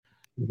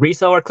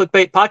Reseller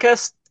Clickbait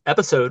Podcast,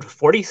 episode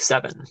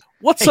 47.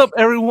 What's up,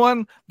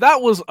 everyone?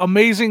 That was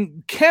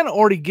amazing. Ken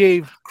already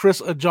gave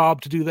Chris a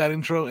job to do that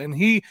intro, and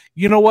you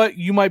know what?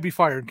 You might be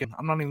fired, Ken.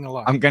 I'm not even gonna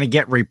lie. I'm gonna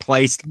get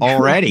replaced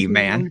already,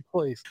 man.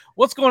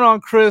 What's going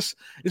on, Chris?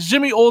 It's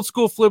Jimmy Old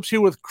School Flips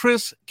here with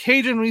Chris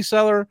Cajun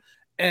Reseller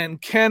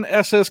and Ken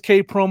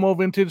SSKPromo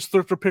Vintage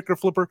Thrifter Picker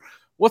Flipper.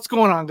 What's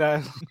going on,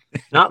 guys?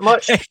 Not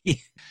much.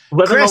 Hey,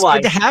 Chris,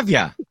 good to have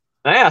you.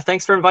 Yeah,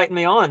 thanks for inviting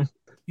me on.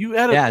 You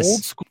added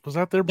Old School. Was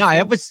that there before?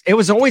 No, it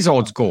was always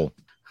Old School.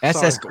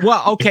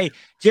 Well, okay,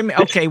 Jimmy.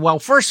 Okay, well,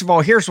 first of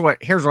all, here's what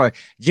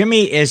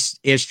Jimmy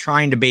is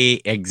trying to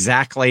be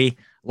exactly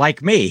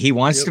like me. He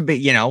wants to be,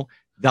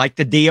 like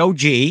the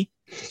DOG.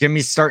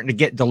 Jimmy's starting to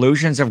get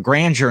delusions of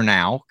grandeur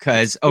now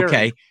because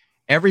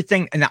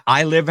everything. And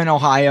I live in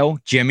Ohio.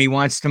 Jimmy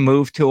wants to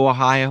move to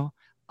Ohio.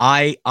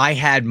 I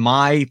had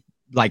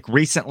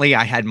recently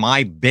I had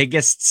my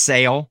biggest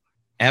sale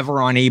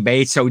ever on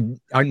eBay. So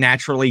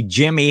naturally,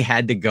 Jimmy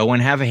had to go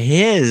and have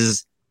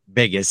his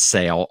biggest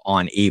sale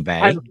on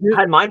eBay. I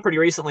had mine pretty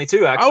recently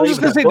too, actually. I was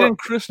just gonna say, didn't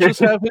Chris just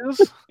have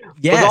his?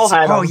 Yes.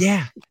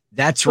 Yeah,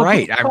 that's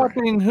right.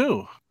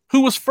 Who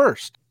was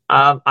first?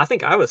 I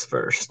think I was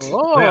first.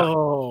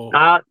 Oh,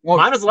 yeah.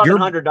 Mine was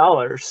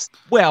 $1,100.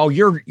 Well,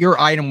 your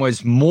item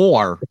was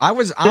more. I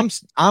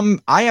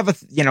have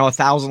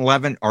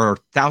 1,011 or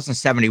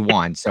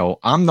 1,071. So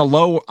I'm the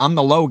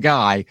low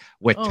guy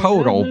with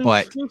total. Man,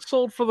 but you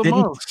sold for the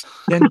most.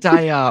 Didn't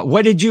I?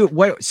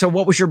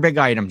 What was your big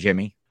item,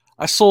 Jimmy?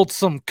 I sold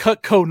some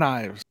Cutco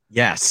knives.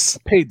 Yes.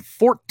 I paid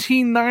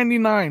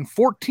 $14.99,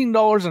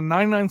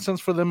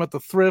 $14.99 for them at the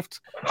thrift,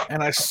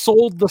 and I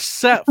sold the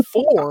set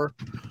for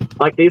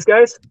like these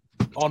guys.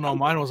 Oh no,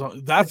 mine was.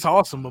 That's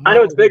awesome. But I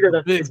know it's bigger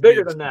than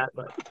that,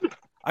 but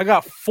I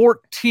got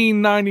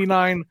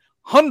 $14.99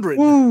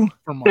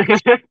 for mine.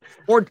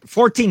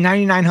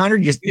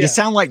 $14.99. You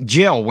sound like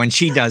Jill when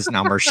she does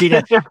numbers.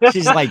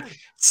 She's like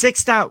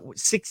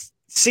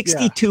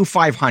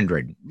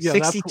 62,500. Yeah,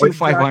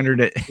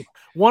 62,500.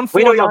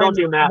 We know y'all don't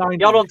do math.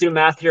 Y'all don't do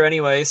math here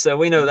anyway, so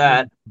we know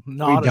that.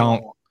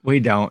 We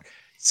don't.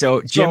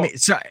 So Jimmy,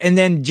 and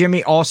then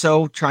Jimmy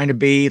also trying to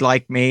be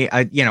like me.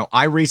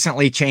 I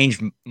recently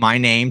changed my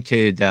name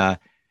to the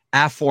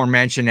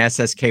aforementioned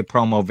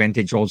SSKPromo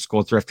Vintage Old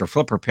School Thrifter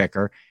Flipper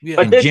Picker. Yeah.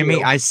 And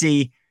Jimmy, I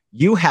see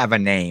you have a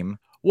name.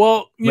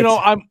 Well,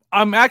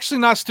 I'm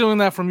actually not stealing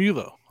that from you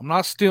though. I'm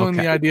not stealing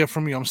the idea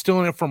from you. I'm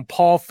stealing it from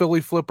Paul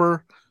Philly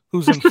Flipper,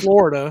 who's in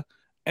Florida.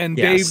 And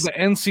Dave, the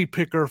NC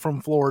Picker from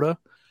Florida.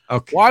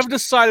 Okay. Well, I've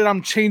decided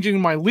I'm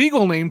changing my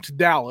legal name to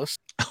Dallas.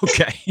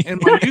 Okay.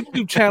 And my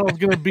YouTube channel is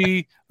going to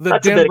be the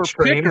Denver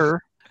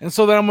Picker. And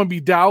so then I'm going to be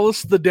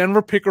Dallas, the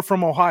Denver Picker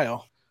from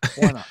Ohio.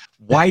 Why not?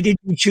 Why did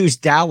you choose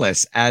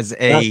Dallas as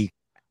a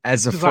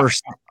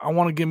first? I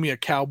want to give me a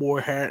cowboy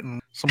hat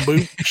and some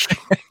boots.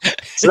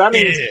 So that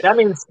means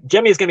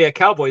Jimmy's going to be a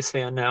Cowboys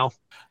fan now.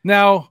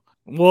 Now,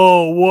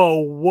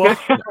 whoa.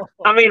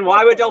 I mean,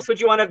 why else would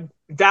you want a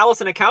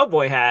Dallas and a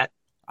cowboy hat?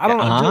 I don't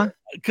know,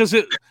 because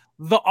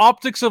the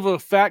optics of a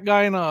fat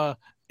guy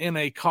in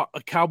a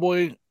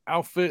cowboy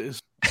outfit is.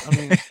 I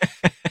mean,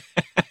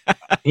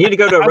 you need to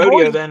go to a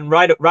rodeo, then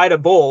ride a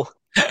bull.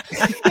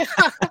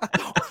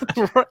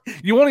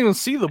 You won't even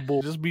see the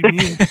bull; just be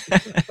mean.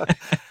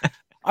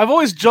 I've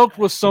always joked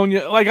with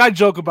Sonia, like I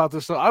joke about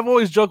this stuff. I've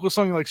always joked with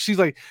Sonia, like she's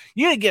like,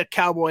 "You need to get a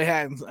cowboy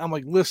hat." And I'm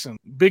like, "Listen,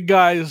 big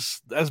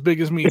guys as big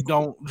as me we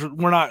don't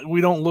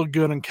look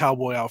good in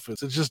cowboy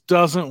outfits. It just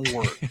doesn't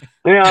work."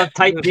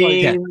 Tight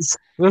jeans.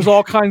 There's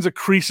all kinds of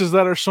creases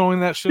that are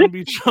showing that shouldn't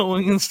be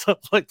showing and stuff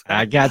like that.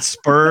 I got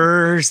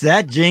spurs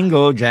that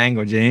jingle,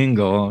 jangle,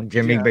 jingle.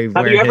 Jimmy,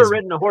 Have you ever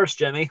ridden a horse,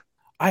 Jimmy?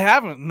 I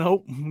haven't.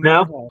 Nope.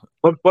 No.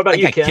 What about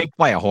you, Ken? Kicked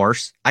by a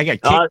horse. I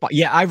got kicked.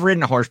 I've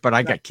ridden a horse, but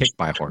I got kicked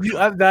by a horse.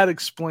 That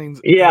explains.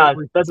 Yeah,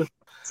 everything. Doesn't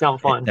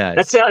sound fun. That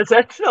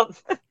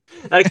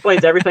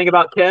explains everything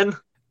about Ken.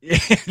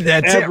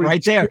 That's it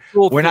right there.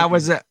 When I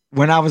was a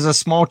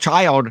small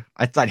child,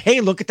 I thought, "Hey,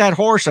 look at that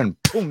horse!" And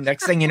boom!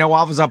 Next thing you know,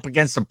 I was up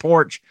against the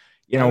porch,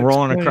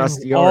 rolling across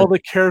the yard. All the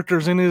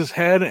characters in his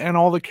head and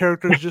all the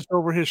characters just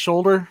over his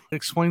shoulder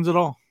explains it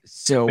all.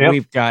 So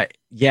we've got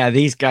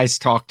these guys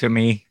talk to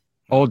me.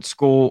 Old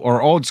school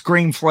or old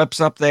screen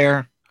flips up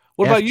there.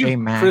 What about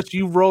you, Chris?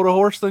 You rode a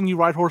horse, then you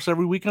ride horse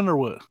every weekend or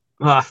what?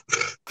 I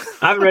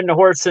haven't ridden a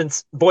horse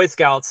since Boy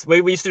Scouts.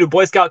 We used to do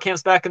Boy Scout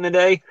camps back in the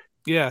day.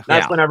 Yeah.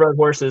 That's when I rode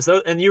horses.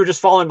 And you were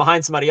just following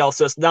behind somebody else.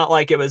 So it's not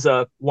like it was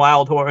a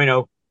wild horse.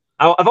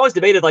 I've always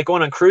debated like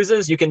going on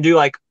cruises. You can do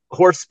like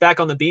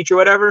horseback on the beach or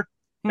whatever.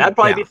 That'd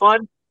probably be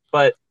fun.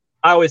 But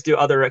I always do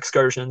other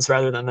excursions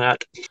rather than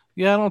that.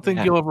 Yeah, I don't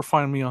think you'll ever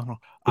find me on.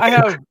 I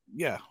have.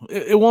 Yeah,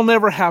 it will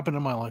never happen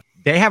in my life.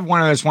 They have one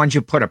of those ones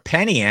you put a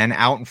penny in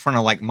out in front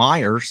of like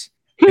Myers.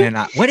 And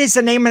what is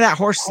the name of that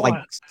horse? Like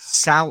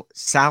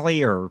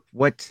Sally or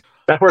what?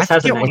 That horse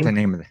has a name. What the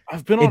name of it?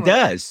 I've been on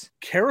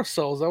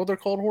carousel. Is that what they're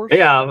called? Horse?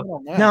 Yeah.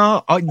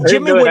 No,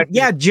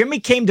 Jimmy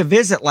came to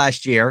visit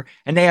last year,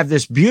 and they have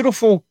this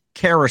beautiful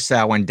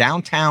carousel in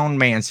downtown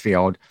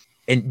Mansfield,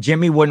 and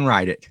Jimmy wouldn't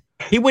ride it.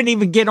 He wouldn't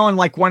even get on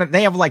like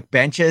they have like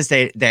benches.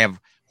 They have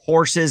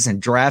horses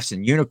and drafts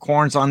and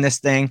unicorns on this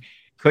thing.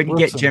 Couldn't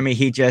get Jimmy.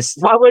 He just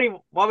why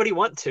would he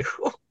want to?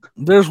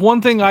 There's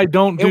one thing I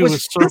don't do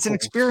is circles. It's an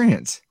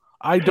experience.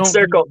 I don't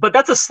circle, but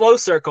that's a slow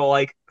circle.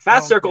 Like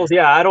fast circles,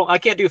 I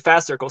can't do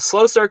fast circles.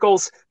 Slow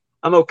circles,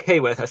 I'm okay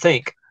with, I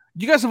think.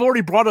 You guys have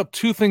already brought up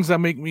two things that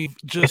make me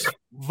just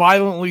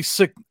violently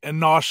sick and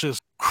nauseous.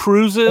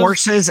 Cruises,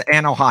 horses,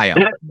 and Ohio.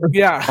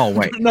 Yeah. Oh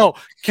wait, no,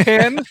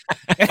 Ken.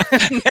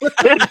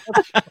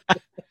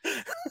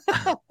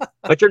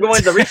 But you're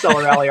going to the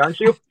reseller rally, aren't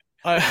you?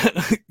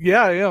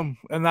 Yeah, I am.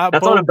 And that's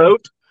boat, on a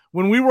boat.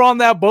 When we were on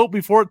that boat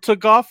before it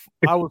took off,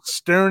 I was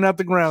staring at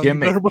the ground.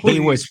 Jimmy,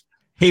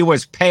 he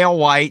was pale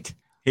white.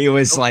 He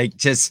was like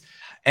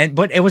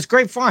but it was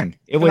great fun.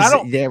 It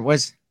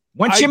was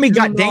when Jimmy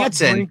got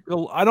dancing.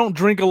 I don't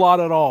drink a lot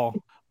at all.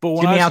 But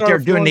when Jimmy out there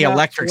doing the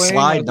electric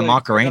slide, the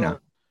Macarena.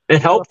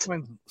 It helped.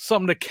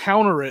 Something to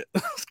counter it,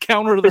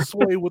 counter the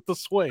sway with the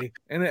sway,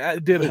 and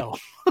it did help.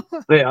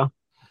 Yeah.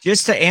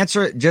 Just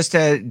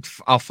to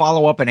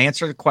follow up and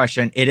answer the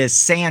question, it is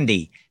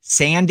Sandy.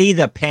 Sandy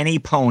the Penny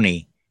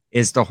Pony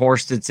is the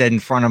horse that's in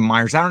front of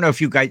Myers. I don't know if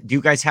do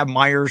you guys have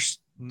Myers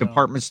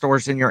department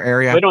stores in your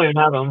area? We don't even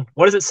have them.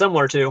 What is it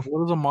similar to?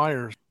 What is a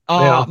Myers?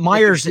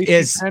 Myers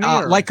is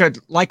like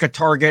a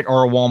Target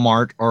or a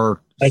Walmart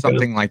or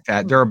something like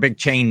that. They're a big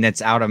chain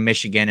that's out of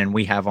Michigan, and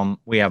we have them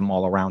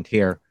all around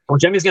here. Well,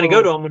 Jimmy's going to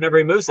go to them whenever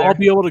he moves there. I'll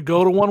be able to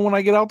go to one when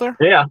I get out there?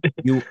 Yeah.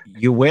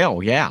 You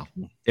will, yeah.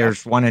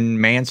 There's one in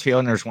Mansfield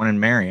and there's one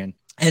in Marion.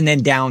 And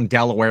then down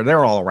Delaware,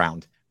 they're all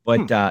around.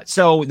 But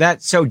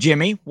so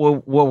Jimmy,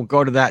 we'll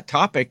go to that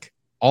topic.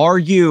 Are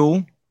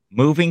you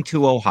moving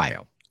to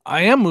Ohio?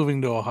 I am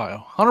moving to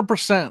Ohio,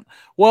 100%.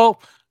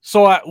 Well,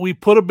 so we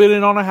put a bid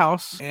in on a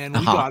house, and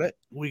we got it.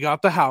 We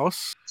got the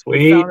house.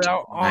 Sweet. We found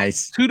out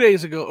nice. 2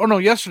 days ago. Oh, no,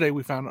 yesterday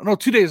we found out. No,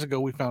 2 days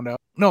ago we found out.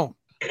 No.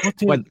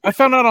 I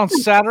found out on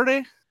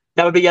Saturday.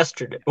 That would be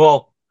yesterday.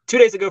 Well, 2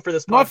 days ago for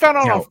this podcast. No, I found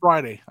out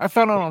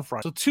on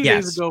Friday. So 2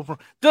 days ago.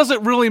 Does it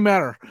really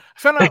matter? I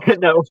found out.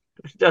 No.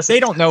 They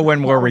don't know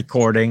when we're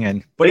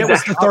recording, but it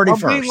was the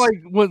 31st. I mean,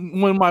 like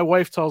when my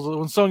wife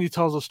when Sonia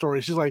tells a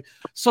story, she's like,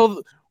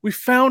 so we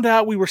found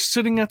out we were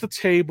sitting at the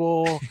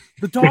table.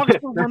 The dogs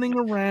were running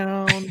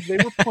around. They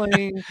were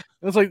playing.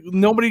 It's like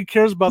nobody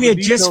cares about. We had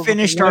just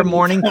finished our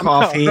morning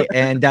coffee,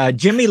 and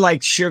Jimmy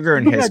likes sugar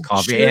in his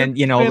coffee, and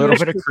a little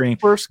bit of cream.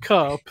 First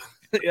cup.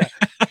 Yeah.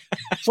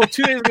 So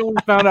 2 days ago we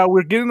found out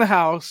we're getting the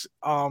house.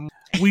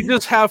 We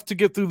just have to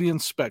get through the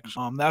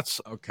inspection.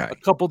 That's okay. A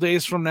couple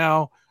days from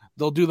now,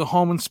 they'll do the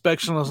home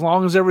inspection as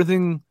long as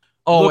everything.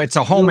 Oh, it's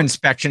a home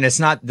inspection. It's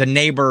not the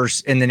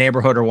neighbors in the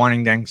neighborhood are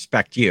wanting to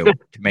inspect you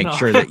to make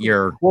sure that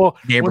you're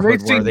neighborhood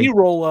when they worthy. See you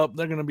roll up,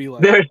 they're going to be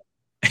like,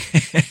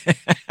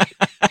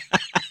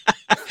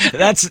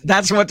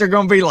 that's what they're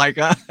going to be like,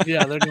 huh?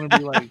 Yeah, they're going to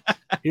be like,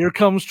 here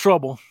comes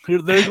trouble. There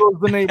goes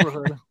the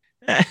neighborhood.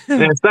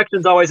 The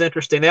inspection's always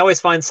interesting. They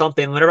always find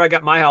something. Whenever I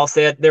got my house,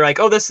 they're like,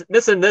 "Oh, this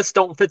and this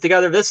don't fit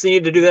together. This you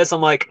need to do this."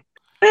 I'm like,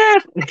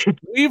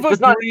 We've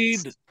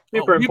agreed.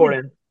 Super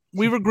important.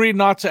 We've agreed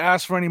not to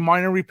ask for any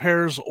minor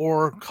repairs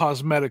or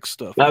cosmetic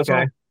stuff.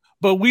 Okay.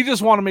 But we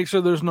just want to make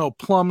sure there's no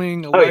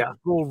plumbing,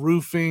 electrical,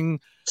 roofing,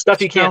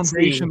 stuff you can't see.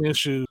 Foundation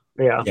issues.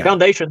 Yeah.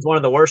 Foundation's one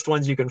of the worst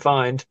ones you can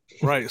find.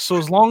 Right. So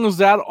as long as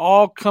that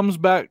all comes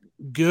back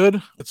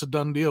good, it's a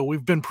done deal.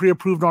 We've been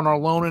pre-approved on our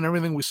loan and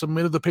everything. We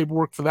submitted the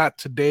paperwork for that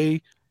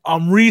today.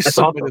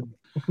 Resubmitted.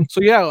 Awesome.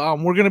 So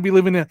we're going to be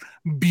living in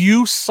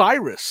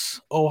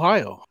Bucyrus,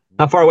 Ohio.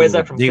 How far away is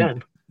that from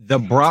Ken? The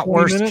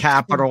bratwurst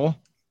capital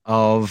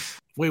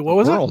of what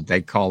was the world,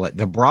 they call it.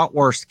 The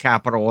bratwurst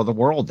capital of the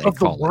world, they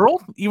call the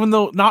world? Even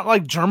though not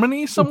like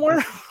Germany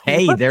somewhere?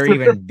 Hey, they're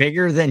even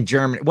bigger than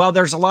Germany. Well,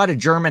 there's a lot of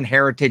German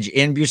heritage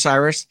in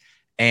Bucyrus,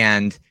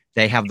 and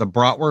they have the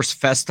Bratwurst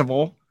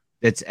Festival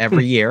that's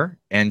every year.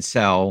 And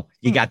so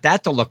you got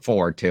that to look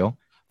forward to.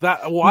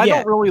 I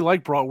don't really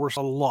like bratwurst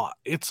a lot.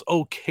 It's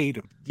okay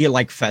to. Do you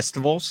like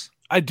festivals?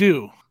 I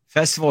do.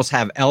 Festivals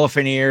have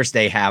elephant ears.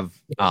 They have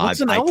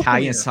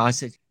Italian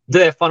sausage. Do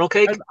they have funnel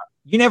cake?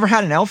 You never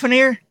had an elephant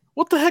ear?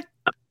 What the heck?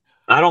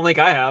 I don't think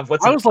I have.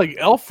 I was like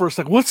elf for a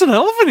second. What's an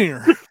elephant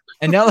ear?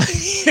 An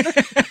elephant.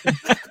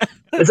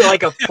 Is it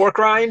like a pork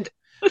rind?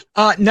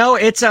 No,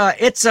 it's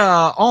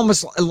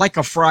almost like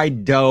a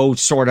fried dough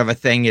sort of a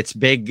thing. It's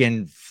big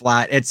and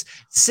flat. It's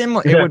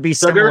similar. It would be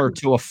similar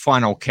to a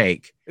funnel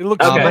cake. It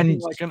looks like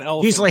an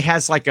elephant. Usually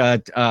has like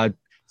a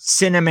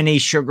cinnamony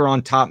sugar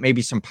on top,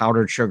 maybe some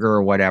powdered sugar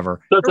or whatever.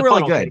 So they're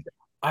really good. Cake.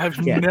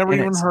 I've never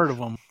even heard of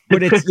them.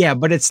 But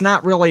it's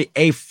not really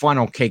a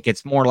funnel cake.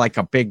 It's more like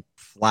a big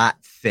flat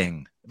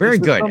thing. Very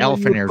good.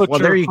 Elephant ears. Well,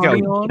 there you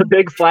go. The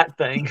big flat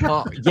thing.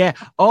 Yeah.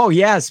 Oh,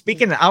 yeah.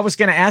 Speaking of, I was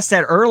going to ask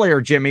that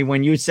earlier, Jimmy,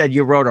 when you said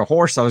you rode a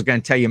horse, I was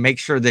going to tell you, make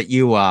sure that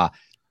you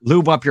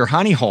lube up your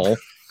honey hole.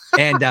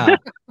 And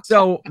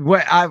so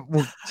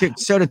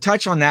to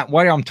touch on that,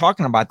 what I'm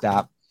talking about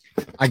that,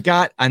 I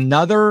got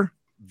another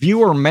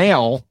viewer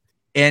mail.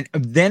 And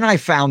then I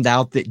found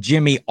out that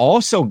Jimmy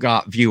also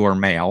got viewer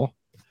mail.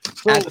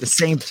 at the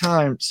same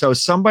time. So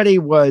somebody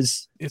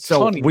was. It's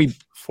so honey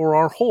for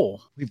our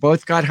hole. We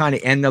both got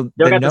honey, and the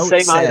got note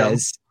the same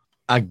says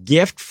a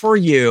gift for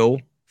you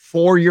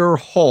for your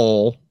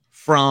hole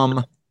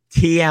from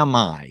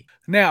TMI.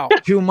 Now,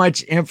 too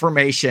much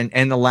information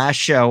in the last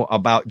show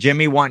about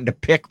Jimmy wanting to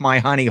pick my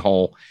honey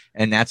hole,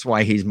 and that's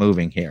why he's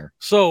moving here.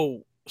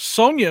 So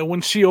Sonia,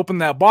 when she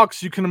opened that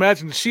box, you can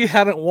imagine she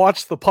hadn't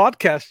watched the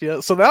podcast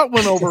yet, so that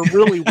went over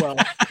really well.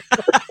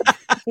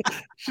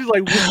 She's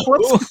like,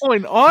 "What's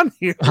going on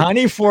here?"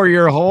 Honey for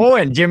your hole,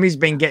 and Jimmy's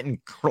been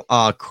getting.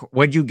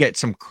 What'd you get?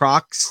 Some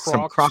Crocs,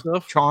 some Croc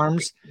stuff.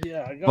 Charms.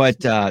 Yeah, I got.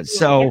 But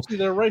so actually,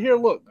 they're right here.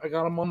 Look, I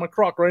got them on my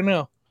Croc right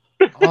now.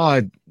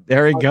 Oh,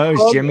 there he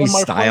goes. Jimmy's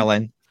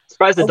styling.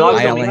 Surprised the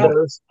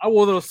dog's I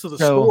wore those to the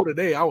store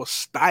today. I was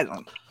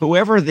styling.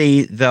 Whoever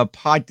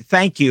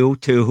thank you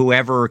to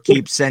whoever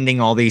keeps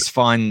sending all these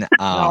fun.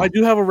 Now, I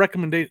do have a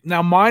recommendation.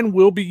 Now, mine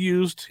will be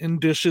used in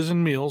dishes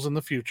and meals in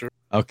the future.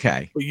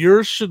 Okay. But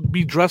yours should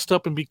be dressed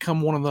up and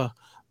become one of the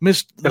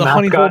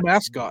honey hole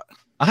mascot.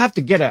 I'll have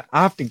to get a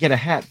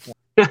hat for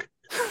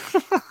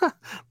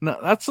No,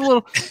 that's a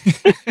little.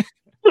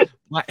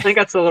 I think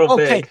that's a little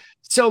big.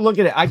 So look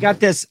at it. I got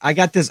this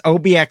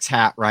OBX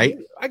hat, right?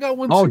 I got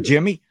one. Oh, too.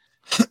 Jimmy.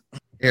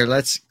 Here,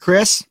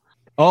 Chris.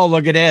 Oh,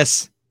 look at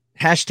this.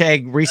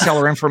 Hashtag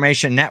Reseller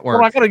Information Network.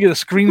 Well, I gotta get a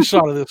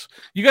screenshot of this.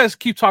 You guys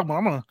keep talking about it.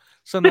 I'm gonna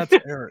send that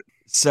to Eric.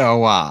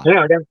 So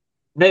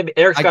maybe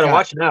Eric's gotta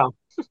watch it now.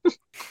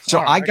 So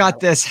I got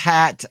this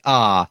hat.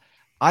 I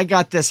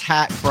got this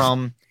hat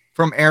from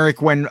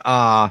Eric when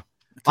I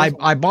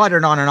bought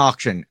it on an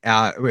auction.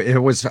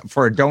 It was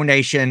for a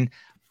donation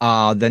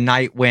the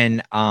night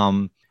when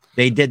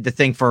they did the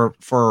thing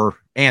for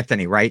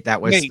Anthony, right?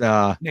 That was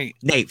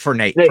Nate for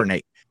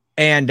Nate.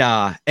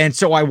 And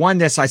so I won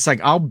this. I was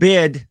like, I'll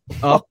bid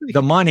up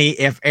the money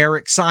if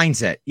Eric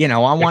signs it. I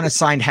want a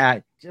signed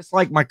hat, just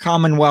like my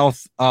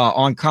Commonwealth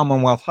on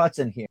Commonwealth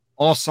Hudson here,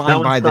 all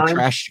signed by the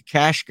Trash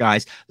Cash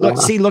guys.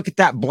 Look at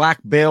that black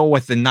bill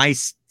with the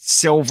nice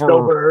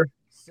silver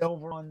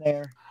on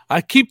there. I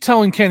keep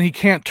telling Ken he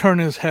can't turn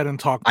his head and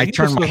talk. I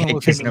turn my head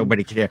because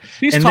nobody can hear.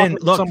 He's talking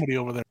to somebody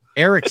over there.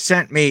 Eric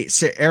sent me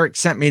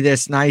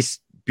this nice,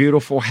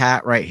 beautiful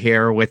hat right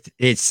here with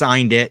it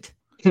signed it.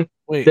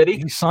 Wait, did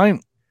he sign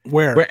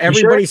where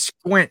everybody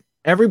squint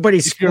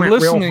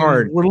real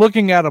hard. We're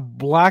looking at a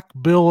black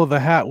bill of the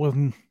hat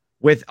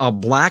with a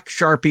black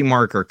Sharpie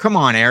marker. Come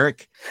on,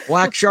 Eric.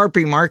 Black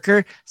Sharpie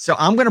marker. So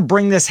I'm going to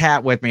bring this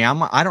hat with me.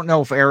 I don't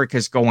know if Eric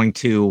is going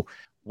to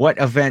what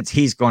events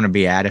he's going to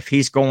be at. If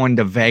he's going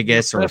to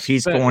Vegas or if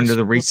he's going to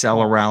the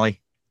reseller rally.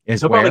 He'll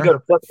probably go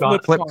to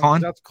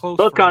FlipCon. That's close.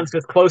 FlipCon's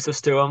just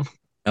closest to him.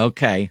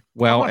 Okay.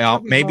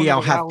 Well, maybe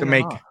I'll have to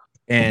make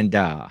and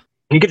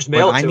you can just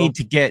mail it to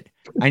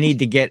I need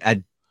to get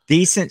a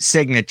decent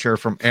signature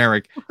from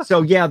Eric.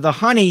 So yeah, the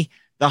honey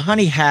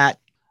hat.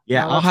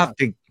 Yeah, I'll have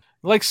to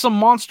like some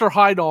Monster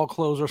High doll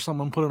clothes or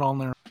something. Put it on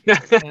there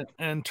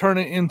and turn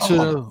it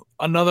into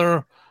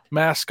another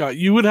mascot.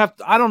 You would have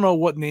to, I don't know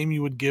what name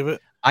you would give it.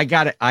 I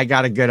got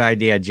a good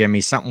idea, Jimmy.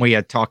 Something we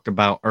had talked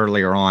about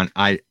earlier on.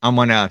 I'm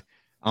gonna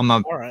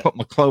put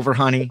my Clover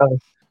Honey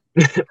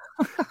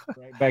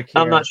right back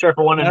here. I'm not sure if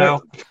I want to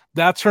know.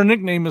 That's her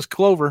nickname is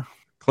Clover.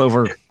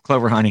 Clover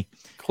Honey.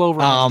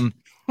 Clover.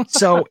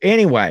 So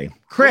anyway,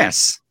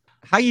 Chris,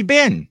 how you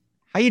been?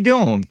 How you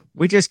doing?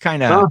 We just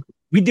kind of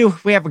we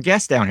have a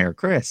guest down here,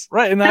 Chris.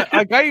 Right, and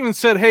I even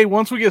said, hey,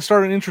 once we get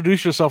started,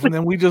 introduce yourself, and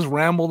then we just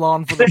rambled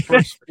on for the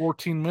first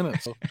 14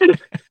 minutes. So,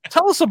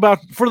 tell us about,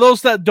 for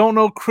those that don't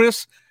know,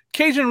 Chris,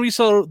 Cajun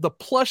Reseller, the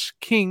Plush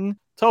King.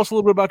 Tell us a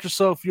little bit about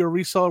yourself. You're a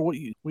reseller.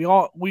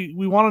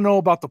 We want to know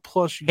about the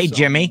plush. Hey,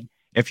 Jimmy,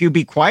 if you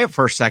be quiet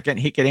for a second,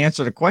 he could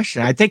answer the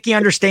question. I think he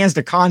understands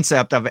the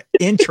concept of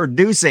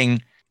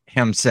introducing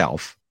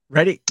himself.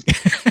 Ready?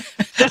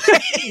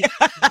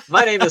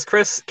 My name is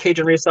Chris,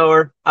 Cajun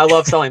Reseller. I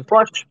love selling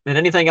plush and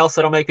anything else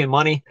that'll make me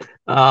money.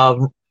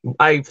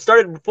 I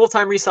started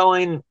full-time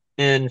reselling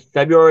in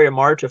February or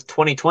March of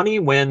 2020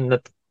 when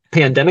the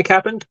pandemic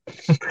happened.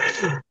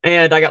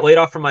 And I got laid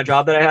off from my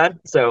job that I had.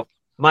 So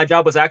my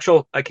job was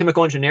a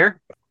chemical engineer.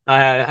 I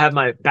have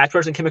my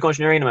bachelor's in chemical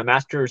engineering and my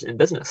master's in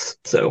business.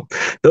 So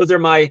those are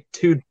my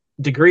 2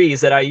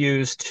 degrees that I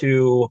use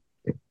to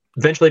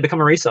eventually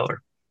become a reseller.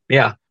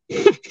 Yeah.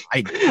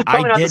 I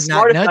not the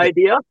smartest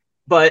idea,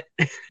 but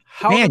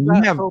how did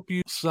that help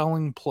you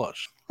selling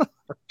plush?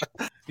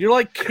 You're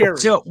like Carrie.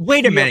 So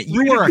wait a minute.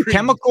 You were a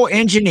chemical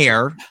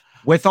engineer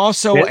with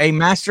also a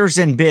master's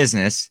in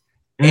business,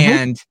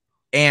 and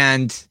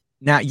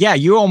now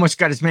you almost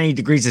got as many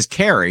degrees as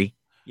Carrie.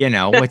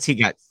 What's he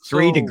got?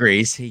 3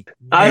 degrees.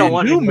 I don't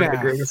want any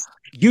degrees.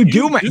 You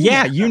do math.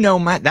 Yeah, you know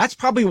math. That's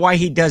probably why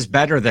he does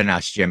better than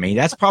us, Jimmy.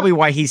 That's probably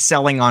why he's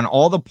selling on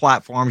all the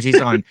platforms. He's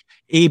on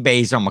eBay,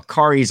 he's on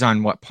Macari, he's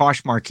on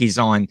Poshmark, he's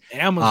on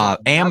Amazon,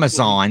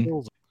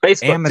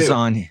 Facebook,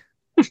 Amazon,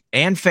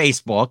 and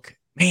Facebook.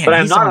 Man, but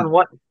I'm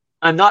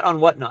not on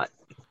Whatnot.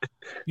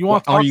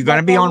 Are you going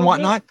to be on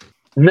Whatnot?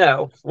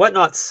 No,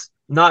 Whatnot's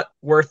not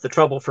worth the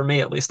trouble for me,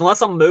 at least.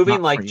 Unless I'm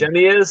moving like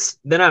Jimmy is,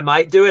 then I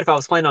might do it if I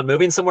was planning on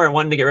moving somewhere and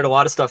wanting to get rid of a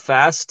lot of stuff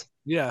fast.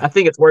 Yeah. I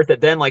think it's worth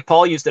it then. Like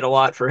Paul used it a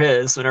lot for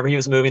his whenever he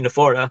was moving to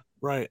Florida.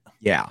 Right.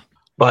 Yeah.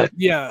 But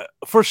yeah,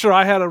 for sure.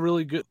 I had a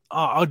really good,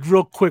 a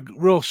real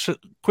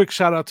quick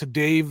shout out to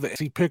Dave, the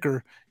NC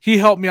Picker. He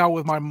helped me out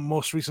with my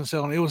most recent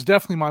sale, and it was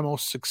definitely my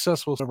most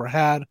successful I've ever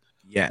had.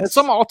 Yes.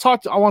 And I want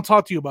to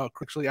talk to you about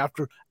actually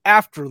after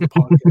the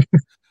podcast.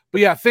 But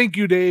yeah, thank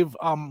you, Dave.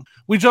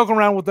 We joke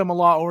around with them a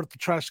lot over at the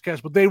Trash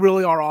Cash, but they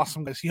really are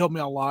awesome guys. He helped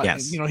me out a lot.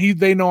 Yes. And,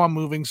 they know I'm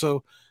moving,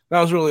 so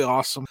that was really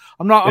awesome.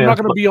 I'm not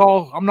gonna be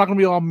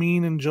all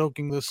mean and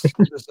joking this.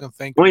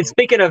 Thank you. I mean,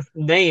 speaking of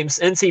names,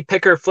 NC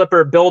Picker,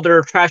 Flipper,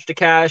 Builder, Trash to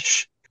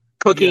Cash,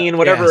 Cooking,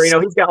 whatever.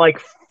 Yes. He's got like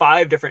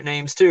 5 different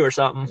names too, or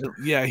something.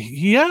 Yeah.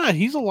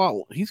 He's a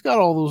lot. He's got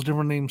all those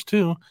different names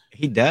too.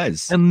 He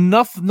does, and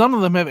none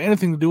of them have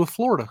anything to do with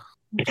Florida.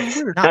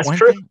 That's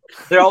true.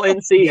 They're all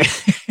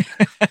NC.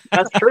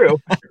 That's true.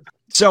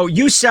 So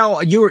you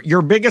sell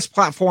your biggest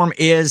platform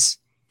is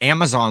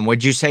Amazon.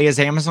 Would you say is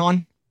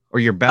Amazon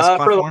or your best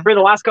platform? For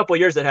the last couple of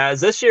years it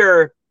has. This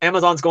year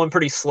Amazon's going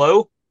pretty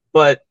slow,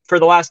 but for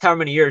the last how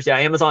many years,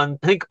 Amazon.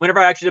 I think whenever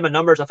I actually did my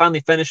numbers, I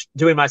finally finished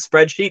doing my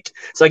spreadsheet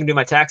so I can do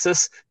my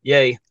taxes.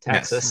 Yay,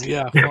 taxes.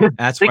 Yes. Yeah.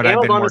 That's what I've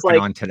been working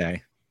on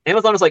today.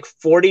 Amazon was like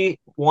 41%,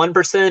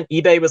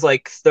 eBay was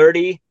like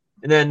 30%.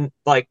 And then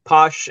like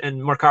Posh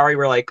and Mercari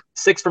were like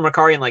 6 for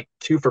Mercari and like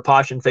 2 for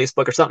Posh and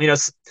Facebook or something.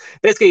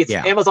 Basically it's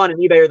Amazon and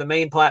eBay are the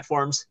main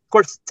platforms. Of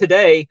course,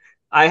 today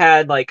I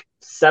had like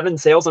 7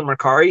 sales on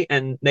Mercari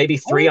and maybe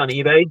 3 on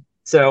eBay.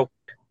 So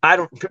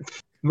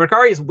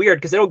Mercari is weird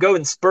because it'll go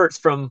in spurts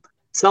from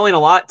selling a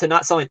lot to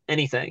not selling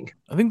anything.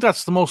 I think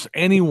that's the most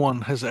anyone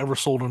has ever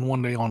sold in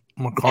one day on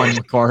Mercari.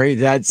 Mercari,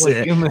 that's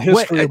like in the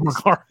history of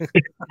Mercari.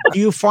 Do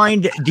you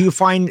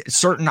find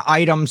certain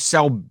items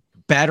sell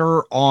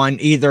better on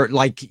either,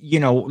 like,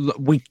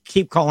 we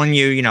keep calling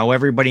you,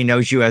 everybody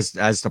knows you as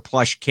the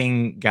Plush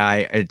King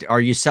guy. Are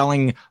you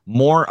selling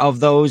more of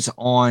those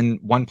on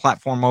one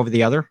platform over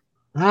the other?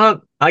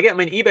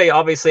 eBay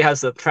obviously has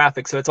the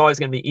traffic, so it's always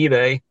going to be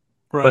eBay.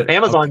 Right. But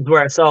Amazon's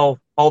where I sell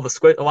a lot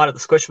of the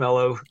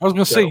Squishmallow. I was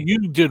going to say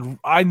you did.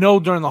 I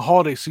know during the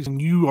holiday season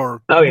you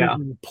are.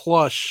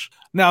 Plush.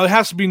 Now it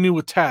has to be new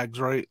with tags,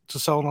 right, to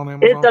sell it on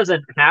Amazon. It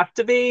doesn't have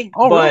to be,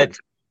 but. Really?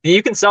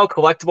 You can sell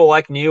collectible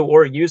like new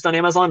or used on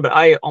Amazon, but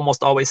I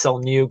almost always sell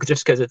new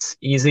just because it's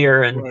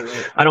easier and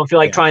I don't feel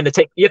like trying to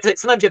take.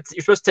 Sometimes you're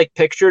supposed to take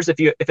pictures if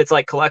it's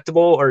like collectible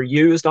or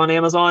used on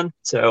Amazon.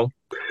 So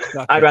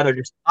I'd rather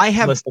just. I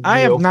have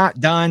not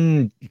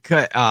done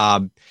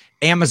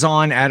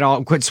Amazon at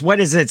all. What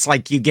is it? It's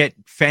like you get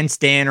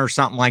fenced in or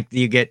something like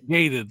you get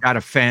gated. Got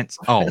a fence.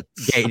 Oh,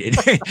 gated.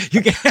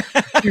 You get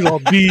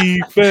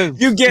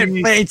defense. You get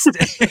fenced.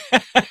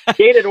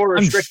 Gated or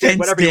restricted,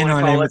 whatever you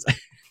want to call it.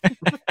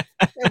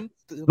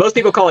 Most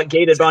people call it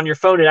gated, but on your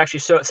phone it actually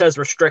it says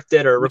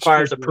restricted or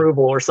requires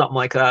approval or something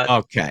like that.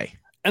 Okay.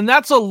 And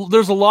there's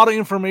a lot of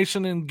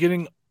information in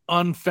getting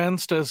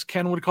unfenced, as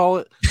Ken would call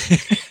it.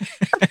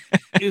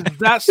 Is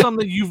that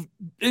something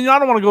and I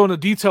don't want to go into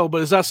detail,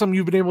 but is that something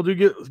you've been able to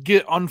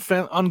get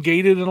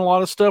ungated in a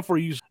lot of stuff? Or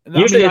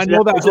usually I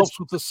know that helps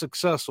with the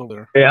success over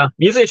there. Yeah.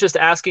 Usually it's just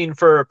asking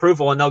for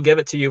approval and they'll give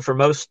it to you for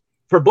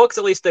books,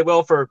 at least they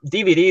will. For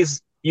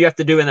DVDs, you have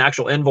to do an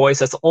actual invoice.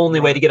 That's the only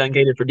way to get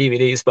ungated for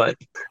DVDs. But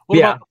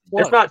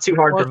it's not too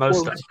hard for most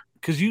stuff.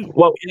 Because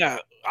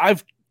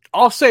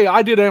I'll say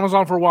I did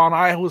Amazon for a while and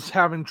I was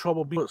having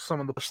trouble with some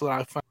of the stuff that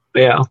I found.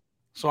 Yeah.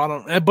 So I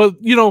don't, but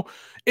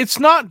it's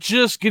not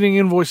just getting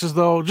invoices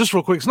though. Just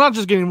real quick, it's not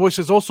just getting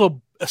invoices. It's also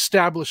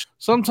established.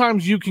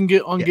 Sometimes you can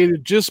get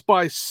ungated just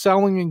by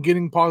selling and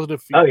getting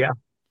positive feedback. Oh yeah,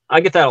 I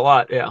get that a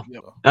lot. Yeah.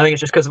 I think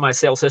it's just because of my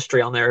sales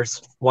history on there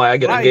is why I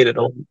get ungated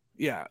a lot.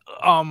 Yeah.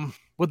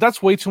 But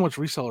that's way too much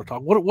reseller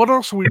talk. What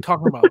else are we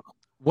talking about?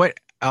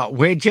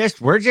 We're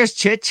just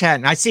chit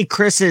chatting. I see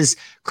Chris is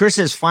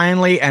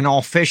finally an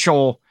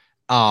official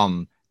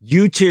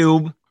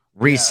YouTube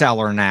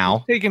reseller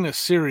now. He's taking it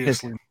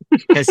seriously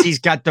because he's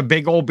got the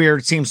big old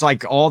beard. Seems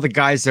like all the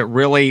guys that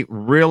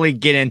really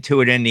get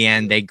into it in the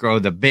end, they grow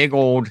the big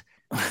old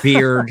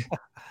beard.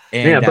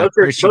 And,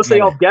 most of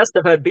y'all guests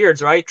have had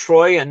beards, right?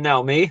 Troy and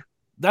now me.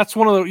 That's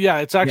one of the. Yeah,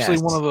 it's actually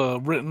one of the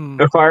written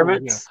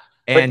requirements.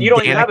 Yeah. But you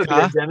don't even have a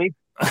beard, Demi.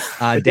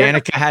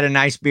 Danica had a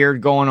nice beard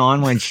going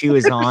on when she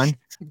was on.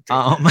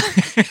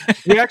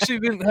 We actually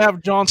didn't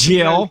have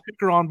Johnson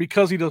Picker on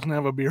because he doesn't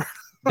have a beard.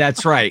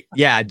 That's right.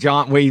 Yeah,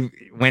 John.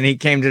 When he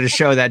came to the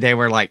show that day,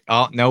 we're like,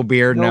 oh, no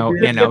beard, no.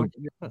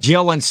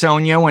 Jill and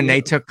Sonia, when they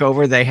took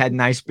over, they had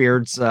nice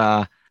beards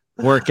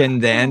working.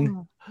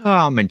 Then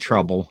I'm in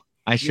trouble.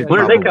 I should. When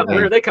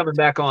are they coming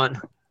back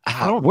on?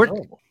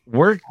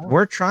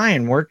 We're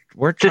trying.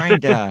 We're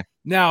trying to.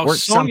 Now, work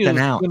Sonia's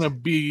something out. Going to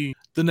be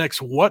the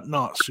next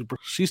Whatnot super.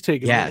 She's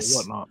taking over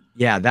Whatnot.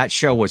 Yeah, that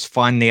show was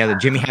fun.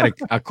 Jimmy had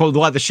a cool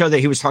the show that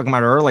he was talking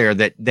about earlier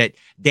that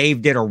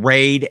Dave did a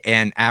raid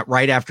and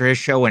right after his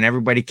show and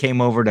everybody came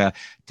over to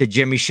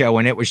Jimmy's show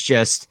and it was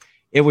just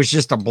it was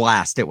just a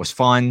blast. It was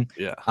fun.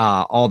 Yeah.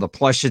 All the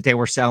plush that they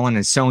were selling,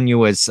 and Sonya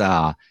was.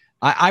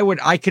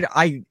 I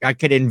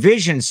could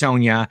envision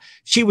Sonya.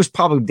 She was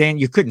probably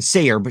you couldn't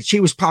see her, but she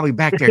was probably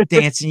back there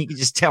dancing. You could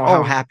just tell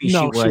how happy she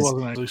was. She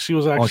wasn't actually. She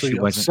was actually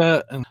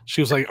upset, and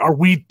she was like, "Are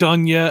we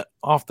done yet?"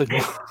 Off the.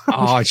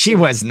 Oh, she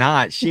was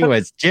not. She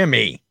was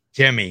Jimmy.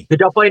 Did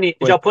y'all play any?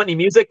 Did y'all put any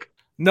music?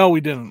 No,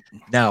 we didn't.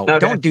 No, okay.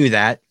 Don't do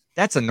that.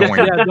 That's annoying.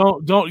 Yeah,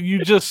 don't.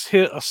 You just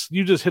hit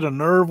a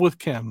nerve with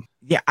Ken.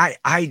 Yeah,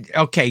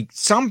 okay.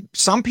 Some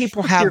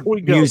people have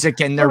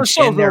music in their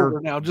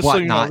now. Just so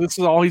you know, this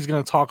is all he's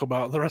going to talk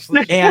about the rest of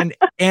the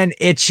and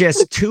it's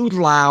just too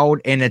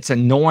loud and it's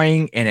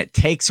annoying and it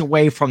takes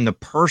away from the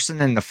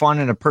person and the fun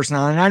and the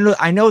personality. And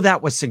I know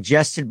that was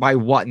suggested by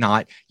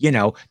Whatnot. You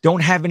know,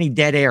 don't have any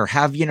dead air.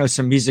 Have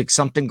some music,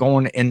 something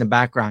going in the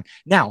background.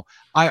 Now,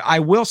 I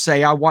will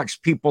say I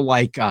watched people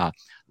like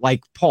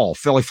Paul,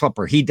 Philly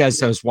Flipper, he does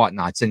those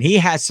Whatnots and he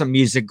has some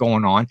music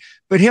going on,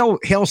 but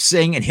he'll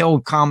sing and he'll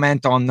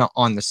comment on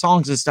the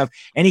songs and stuff.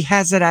 And he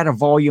has it at a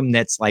volume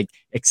that's like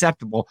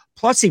acceptable.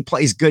 Plus he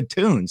plays good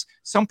tunes.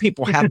 Some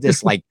people have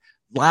this like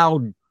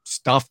loud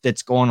stuff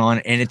that's going on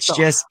and it's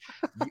just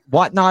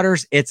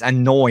Whatnotters. It's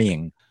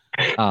annoying.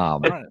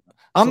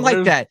 I'm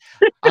like that.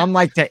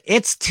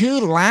 It's too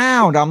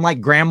loud. I'm like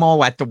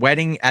grandma at the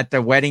wedding,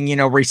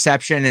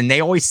 reception. And they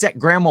always set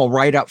grandma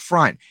right up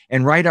front.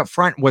 And right up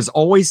front was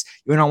always,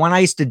 when I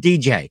used to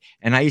DJ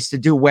and I used to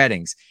do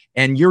weddings,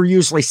 and you're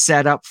usually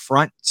set up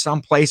front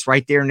someplace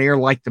right there near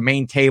like the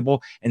main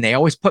table. And they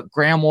always put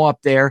grandma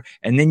up there.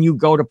 And then you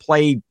go to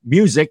play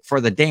music for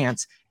the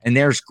dance. And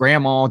there's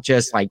grandma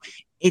just like,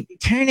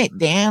 turn it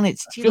down.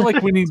 It's too I feel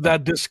like we need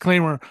that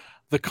disclaimer.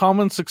 The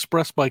comments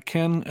expressed by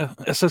Ken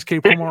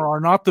SSKPromo are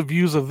not the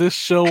views of this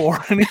show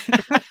or any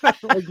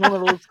like one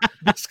of those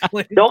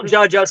disclaimers. Don't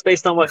judge us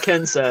based on what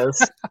Ken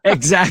says.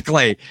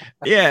 Exactly.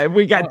 Yeah,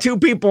 we got two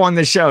people on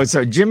the show,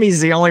 so Jimmy's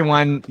the only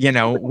one,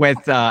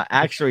 with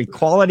actually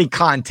quality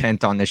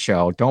content on the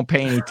show. Don't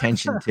pay any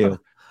attention to.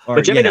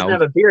 But Jimmy doesn't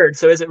have a beard,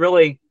 so is it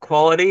really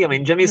quality? I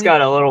mean, Jimmy's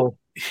got a little.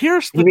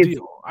 Here's the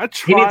deal. I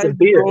tried to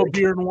grow a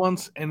beard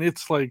once, and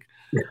it's like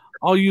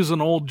I'll use an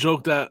old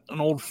joke that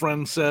an old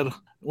friend said.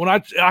 When I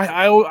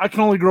can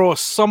only grow a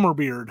summer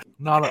beard,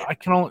 I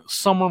can only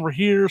some over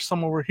here,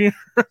 some over here.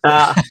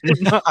 Yeah,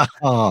 it's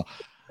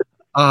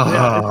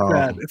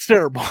bad. It's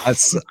terrible.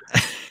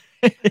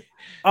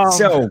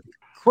 So,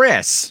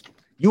 Chris,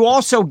 you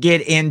also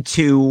get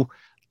into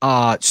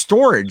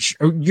storage.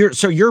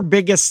 Your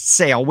biggest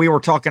sale. We were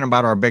talking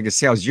about our biggest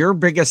sales. Your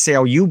biggest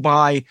sale, you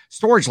buy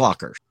storage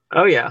lockers.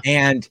 Oh yeah,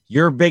 and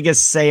your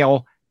biggest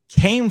sale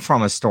came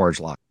from a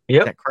storage locker.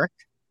 Yep, is that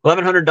correct?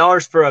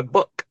 $1,100 for a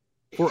book.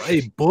 For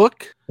a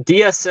book?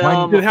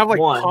 DSL. Did it have like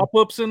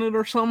pop-ups in it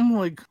or something?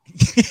 Like,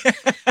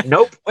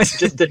 nope. It's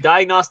just the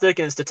Diagnostic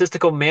and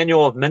Statistical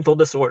Manual of Mental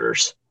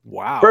Disorders.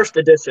 Wow. First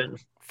edition.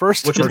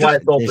 Which is why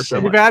it sold for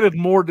so much. They've added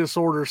more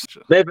disorders.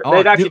 They've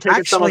actually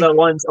taken some of the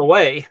ones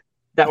away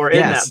that were in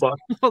that book.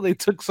 Well, they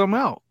took some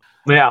out.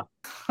 Yeah.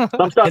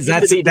 Some stuff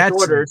used to be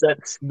disorders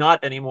that's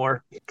not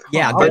anymore.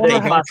 Yeah, that they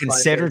don't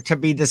consider to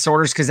be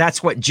disorders because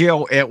that's what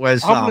Jill, it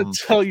was. I'm going to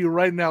tell you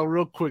right now,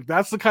 real quick.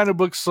 That's the kind of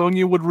book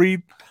Sonia would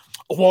read.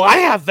 Well, I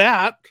have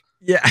that.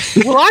 Yeah.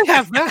 Well, I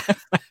have that.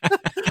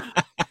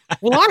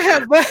 Well, I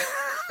have that.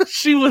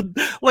 She would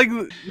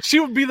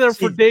be there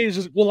for days.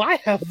 Just, well, I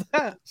have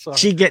that. Sorry.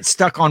 She gets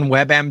stuck on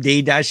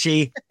WebMD, does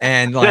she?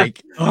 And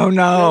like, oh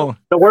no.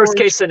 The worst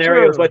case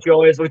scenario is what you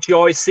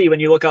always see when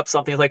you look up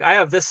something. It's like, I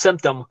have this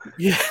symptom.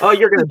 Yeah. Oh,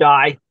 you're gonna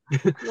die.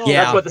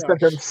 Yeah, that's what the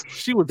symptoms.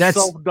 She would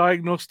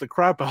self-diagnose the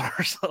crap out of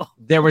herself.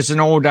 There was an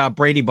old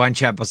Brady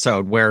Bunch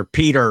episode where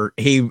Peter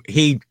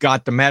he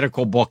got the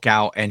medical book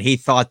out and he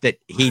thought that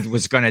he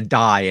was going to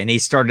die and he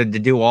started to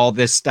do all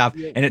this stuff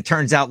and it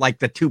turns out like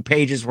the 2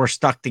 pages were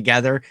stuck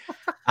together.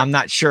 I'm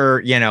not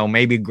sure,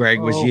 maybe Greg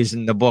was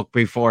using the book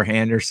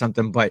beforehand or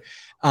something, but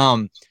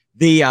there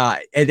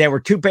were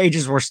 2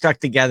 pages were stuck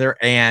together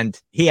and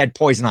he had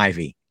poison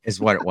ivy is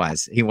what it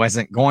was. He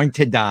wasn't going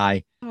to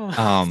die.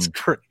 That's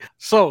great.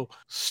 So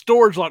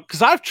storage lock,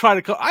 because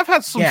I've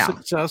had some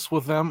success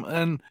with them.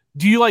 And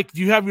do you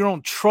have your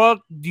own truck?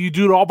 Do you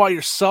do it all by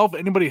yourself?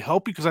 Anybody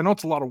help you? Because I know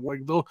it's a lot of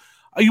work though.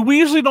 We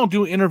usually don't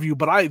do an interview,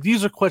 but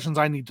these are questions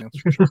I need to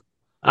answer.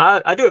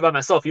 I do it by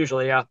myself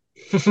usually. Yeah,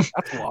 that's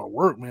a lot of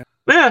work, man.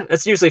 Yeah,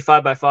 it's usually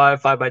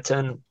 5x5,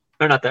 5x10.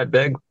 They're not that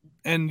big.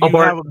 And I'll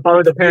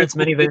borrow the parents'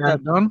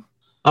 minivan. Done?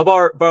 I'll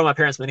borrow my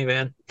parents'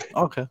 minivan.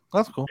 Okay,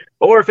 that's cool.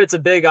 Or if it's a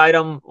big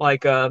item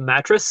like a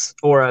mattress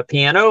or a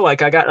piano,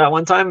 like I got that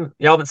one time.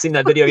 Y'all haven't seen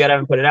that video yet. I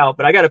haven't put it out,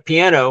 but I got a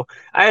piano.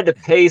 I had to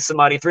pay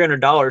somebody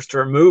 $300 to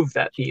remove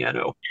that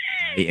piano.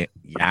 Yeah.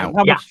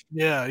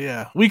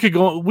 Yeah.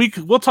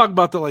 We'll talk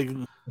about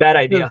that. Bad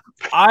idea.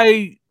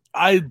 I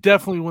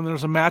definitely, when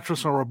there's a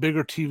mattress or a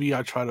bigger TV,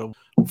 I try to.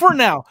 For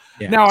now,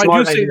 now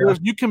Smart I do idea.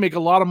 say you can make a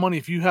lot of money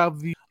if you have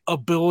the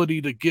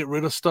ability to get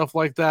rid of stuff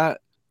like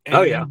that.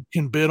 And you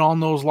can bid on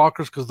those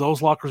lockers because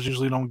those lockers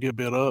usually don't get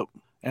bid up.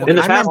 And in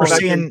the I past,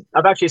 remember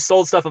I've actually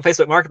sold stuff on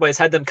Facebook Marketplace,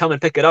 had them come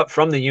and pick it up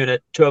from the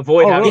unit to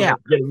avoid having to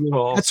get a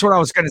U-Haul. That's what I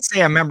was going to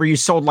say. I remember you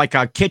sold like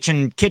a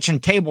kitchen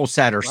table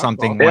set or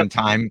something one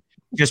time.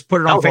 Just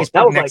put it on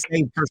Facebook. Next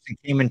day, person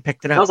came and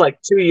picked it up. That was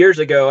like 2 years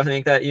ago, I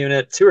think, that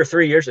unit, 2 or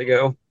 3 years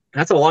ago.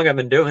 That's how long I've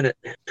been doing it.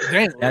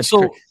 Dang,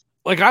 so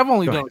like I've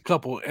only done a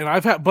couple, and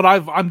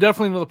I'm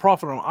definitely into the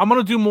profit room. I'm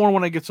gonna do more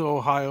when I get to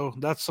Ohio.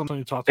 That's something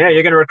you talked about. Yeah,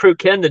 you're gonna recruit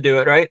Ken to do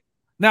it, right?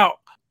 Now,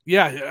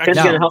 yeah, Ken's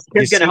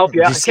gonna help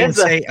you out. Ken's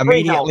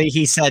immediately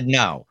he said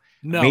no.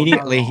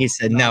 Immediately he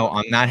said no.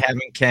 I'm not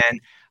having Ken.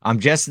 I'm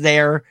just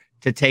there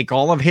to take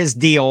all of his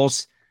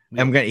deals.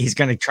 He's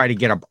gonna try to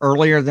get up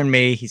earlier than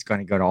me. He's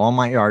gonna go to all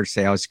my yard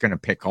sales. He's gonna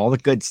pick all the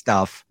good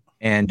stuff,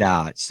 and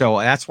so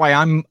that's why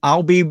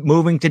I'll be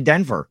moving to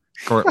Denver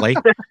shortly.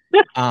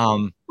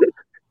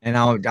 And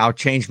I'll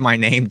change my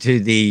name to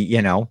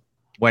the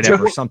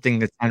whatever, something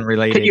that's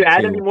unrelated. Can you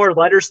add any more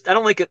letters? I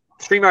don't think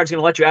StreamYard's going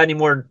to let you add any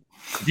more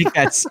I think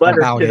that's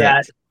letters to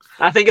that.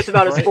 I think it's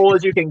about as full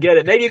as you can get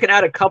it. Maybe you can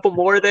add a couple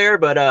more there,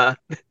 but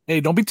hey,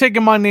 don't be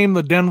taking my name,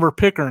 the Denver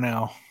Picker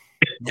now.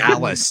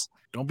 Dallas.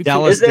 Don't be.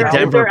 Is there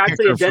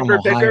actually a Denver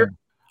Picker?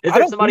 Is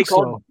there somebody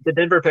called the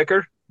Denver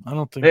Picker? I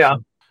don't think. Yeah,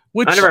 so.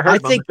 Which I never heard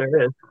of them,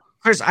 there is.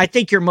 Chris, I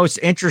think your most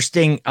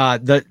interesting,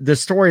 the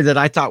story that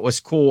I thought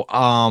was cool.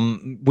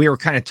 We were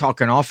kind of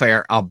talking off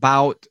air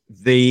about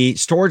the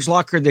storage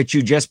locker that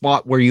you just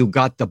bought, where you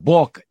got the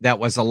book that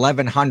was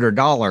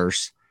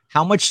 $1,100.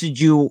 How much did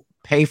you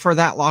pay for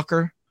that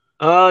locker?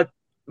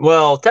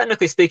 Well,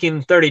 technically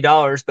speaking,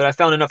 $30, but I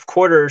found enough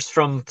quarters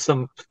from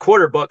some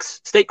quarter books,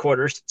 state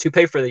quarters, to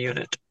pay for the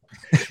unit.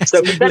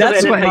 So I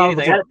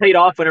had it paid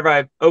off whenever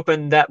I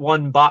opened that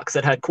one box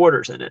that had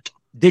quarters in it.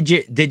 Did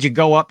you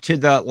go up to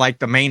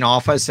the main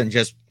office and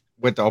just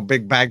with a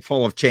big bag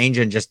full of change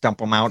and just dump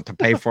them out to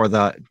pay for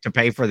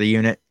the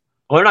unit?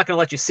 Well, they're not going to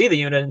let you see the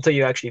unit until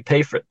you actually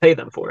pay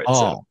them for it.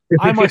 Oh, so.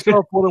 I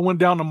myself would have went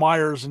down to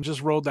Myers and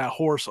just rode that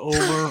horse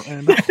over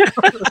and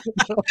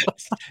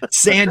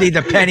Sandy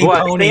the penny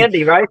pony.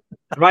 Sandy, right?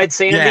 Ride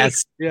Sandy.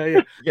 Yes.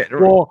 Yeah.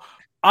 Well,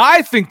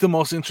 I think the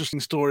most interesting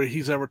story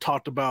he's ever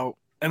talked about,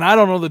 and I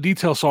don't know the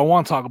details, so I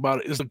want to talk about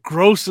it, is the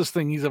grossest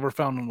thing he's ever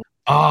found in the world.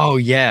 Oh,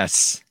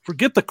 yes.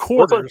 Forget the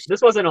quarters.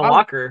 This wasn't a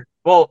locker.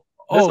 Well,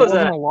 this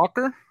wasn't a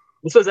locker?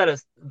 This was at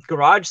a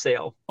garage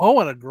sale.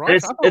 Oh, at a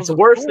garage? It's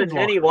worse than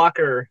any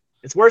locker.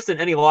 It's worse than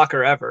any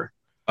locker ever.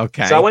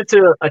 Okay. So I went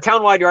to a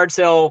town-wide yard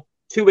sale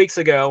 2 weeks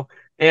ago,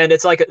 and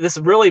it's like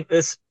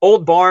this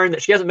old barn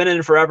that she hasn't been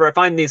in forever. I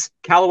find these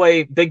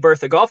Callaway Big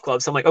Bertha golf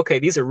clubs. So I'm like, okay,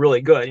 these are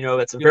really good.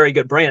 It's a very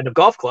good brand of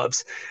golf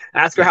clubs. I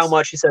asked her how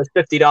much. She says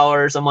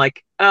 $50. I'm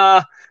like,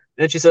 and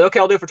then she said, okay,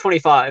 I'll do it for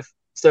 $25.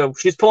 So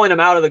she's pulling them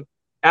out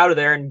of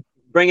there and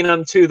bringing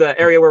them to the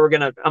area where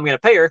I'm gonna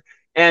pay her,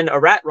 and a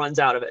rat runs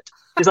out of it.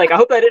 She's like, I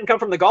hope that didn't come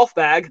from the golf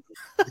bag.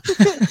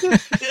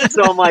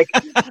 So I'm like,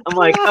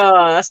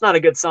 that's not a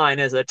good sign,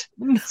 is it?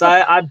 So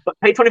I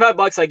pay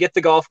 $25. I get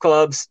the golf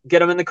clubs, get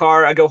them in the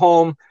car. I go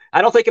home.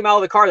 I don't take them out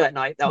of the car that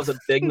night. That was a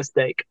big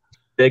mistake.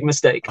 Big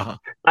mistake.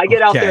 I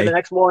get out there the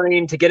next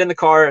morning to get in the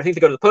car. I think to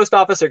go to the post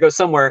office or go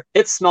somewhere.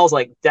 It smells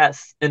like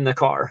death in the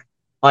car,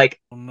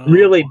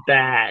 really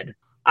bad.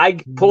 I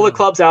pull the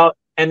clubs out,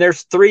 and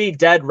there's 3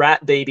 dead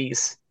rat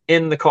babies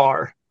in the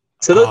car.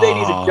 So those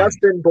babies had just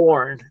been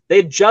born.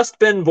 They'd just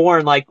been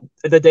born like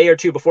the day or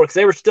two before, because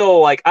they were still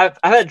like, I've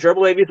had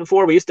gerbil babies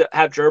before. We used to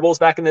have gerbils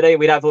back in the day.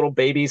 We'd have little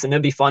babies, and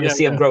it'd be fun to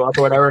see them grow up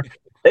or whatever.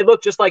 They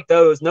looked just like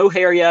those. No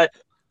hair yet.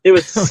 It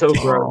was so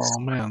gross.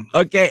 Oh, man.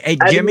 Okay, hey,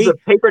 I Jimmy. used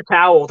a paper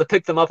towel to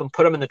pick them up and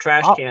put them in the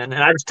trash can,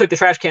 and I just took the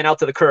trash can out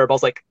to the curb. I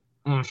was like,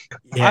 I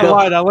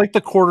lied. I like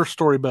the quarter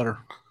story better.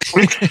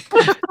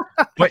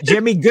 But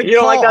Jim's good you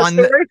call don't like that on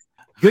story?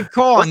 Good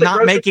call on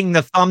not making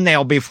the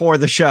thumbnail before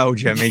the show,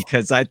 Jimmy,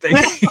 because I think.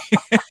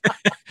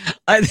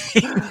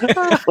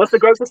 What's the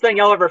grossest thing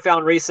y'all ever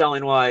found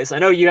reselling wise? I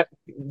know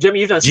Jimmy,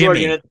 you've done storage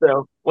units,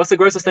 so what's the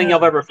grossest thing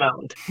y'all ever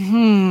found?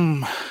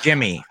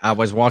 Jimmy, I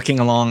was walking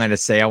along at a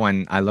sale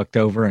and I looked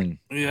over and.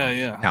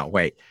 Yeah. No,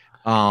 wait.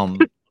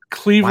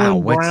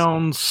 Cleveland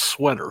Brown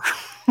sweater.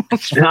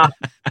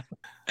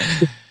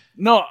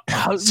 No,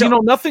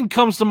 nothing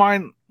comes to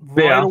mind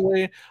right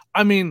away.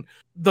 I mean,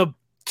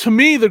 to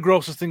me, the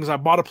grossest thing is I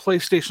bought a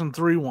PlayStation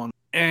 3 one,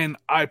 and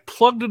I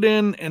plugged it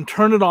in and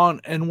turned it on,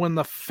 and when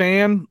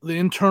the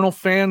internal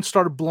fan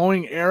started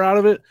blowing air out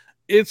of it,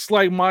 it's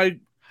like my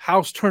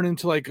house turned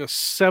into like a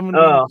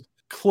 70s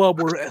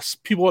club where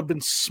people had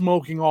been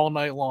smoking all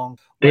night long.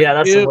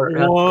 That's it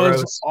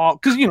was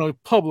because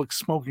public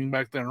smoking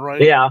back then,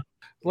 right?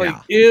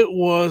 It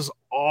was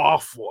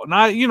awful, and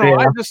I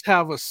just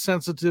have a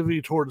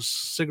sensitivity towards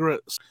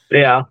cigarettes.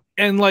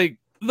 And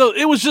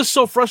it was just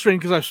so frustrating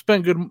because I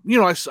spent good,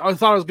 I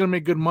thought I was going to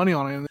make good money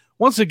on it. And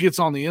once it gets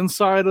on the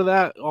inside of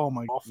that, oh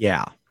my God.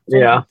 Yeah.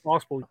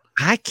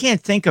 I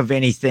can't think of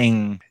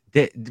anything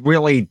that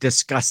really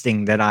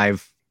disgusting that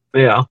I've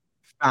found.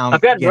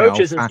 I've gotten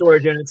roaches in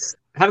storage units.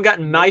 I haven't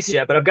gotten mice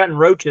yet, but I've gotten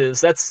roaches.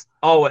 That's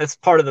oh, it's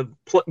part of the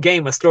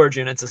game with storage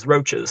units is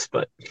roaches,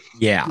 but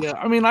yeah.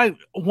 I mean,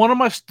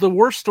 the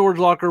worst storage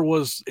locker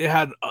was it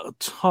had a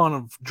ton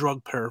of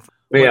drug paraphernalia.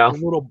 Yeah,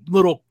 like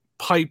little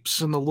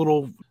pipes and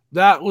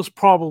that was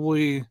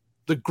probably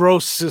the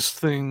grossest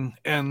thing.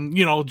 And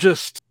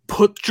just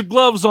put your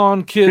gloves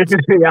on, kids.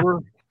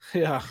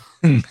 Yeah.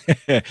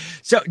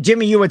 So,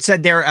 Jimmy, you had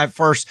said there at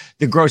first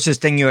the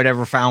grossest thing you had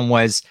ever found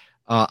was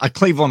a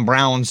Cleveland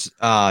Browns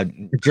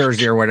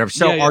jersey or whatever.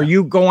 So, are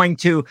you going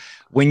to,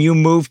 when you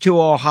move to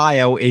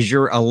Ohio, is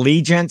your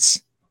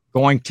allegiance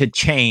going to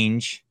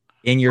change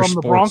in your from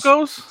the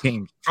Broncos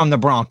team? From the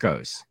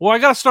Broncos? Well, I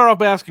got to start off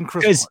by asking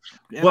Chris.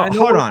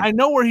 Hold on. I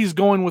know where he's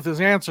going with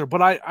his answer,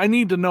 but I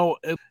need to know: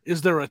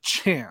 is there a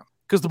chance?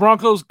 Because the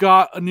Broncos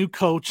got a new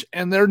coach,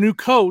 and their new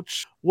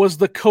coach was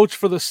the coach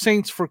for the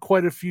Saints for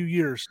quite a few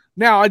years.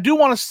 Now, I do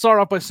want to start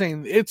off by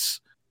saying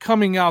it's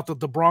coming out that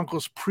the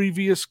Broncos'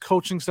 previous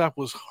coaching staff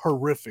was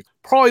horrific.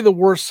 Probably the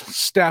worst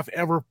staff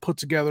ever put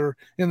together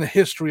in the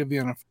history of the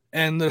NFL.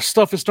 And the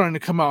stuff is starting to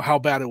come out how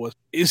bad it was.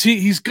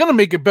 He's going to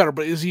make it better,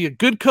 but is he a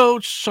good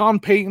coach? Sean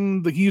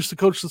Payton, he used to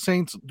coach the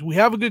Saints. Do we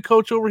have a good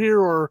coach over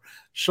here, or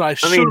should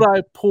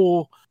I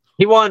pull?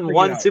 He won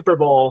one Super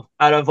Bowl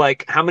out of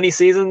like how many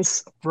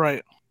seasons?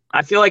 Right.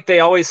 I feel like they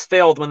always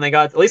failed when they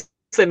got, at least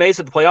they made it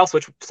to the playoffs,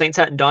 which Saints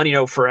hadn't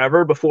done,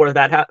 forever before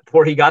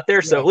before he got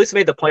there. So at least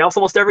made the playoffs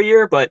almost every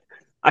year, but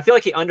I feel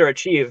like he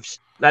underachieved.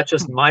 That's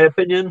just my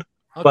opinion.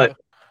 Okay. But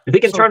if he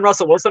can turn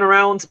Russell Wilson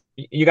around,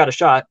 you got a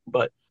shot,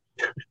 but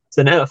it's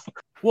an if.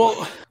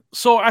 Well,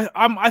 so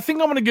I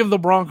think I'm going to give the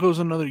Broncos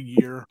another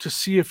year to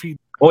see if he.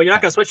 Well, you're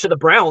not going to switch to the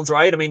Browns,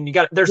 right? I mean,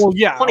 there's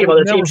plenty of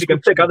other teams you can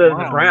pick other than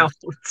the Browns.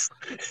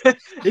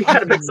 You got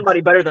to pick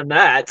somebody better than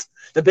that.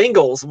 The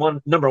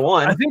Bengals number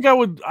one. I think I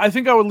would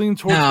lean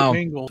towards the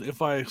Bengals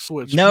if I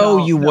switched.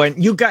 No, you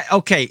wouldn't. You got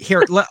okay.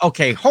 Here,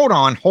 okay. Hold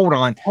on.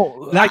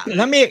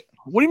 Let me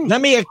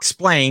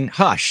explain.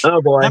 Hush.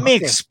 Oh boy. Let me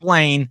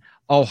explain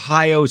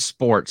Ohio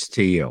sports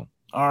to you.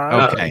 All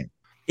right. Okay.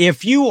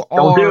 If you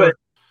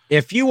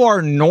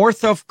are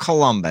north of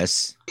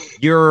Columbus,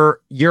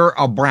 you're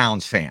a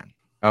Browns fan.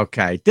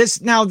 Okay.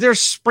 They're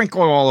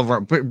sprinkled all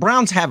over. But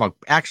Browns have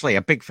actually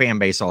a big fan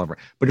base all over.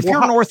 But if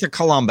you're north of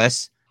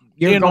Columbus,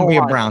 you're going to be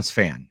a Browns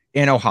fan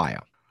in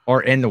Ohio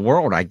or in the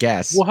world, I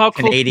guess. Well, how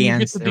close do you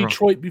get to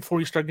Detroit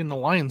before you start getting the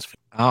Lions fan?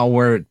 Oh,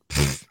 we're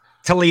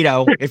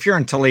Toledo. If you're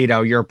in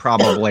Toledo, you're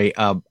probably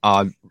a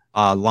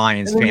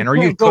Lions fan, or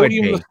you could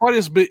be. The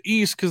farthest bit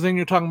east, because then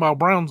you're talking about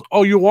Browns.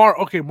 Oh, you are?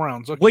 Okay,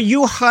 Browns. Okay. Will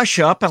you hush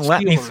up and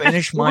let me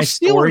finish my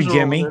story,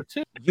 Jimmy?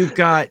 You've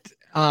got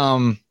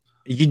okay.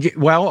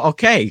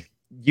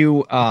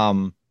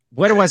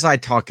 What was I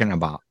talking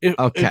about?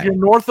 If you're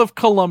north of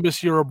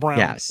Columbus, you're a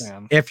Browns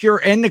fan. If you're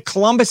in the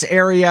Columbus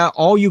area,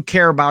 all you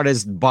care about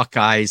is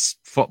Buckeyes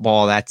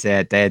football. That's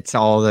it. That's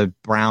all the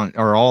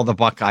all the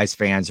Buckeyes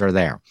fans are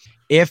there.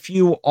 If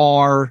you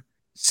are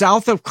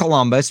south of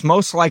Columbus,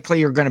 most likely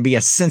you're going to be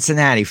a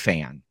Cincinnati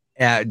fan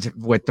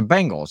with the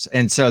Bengals.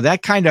 And so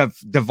that kind of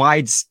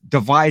divides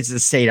the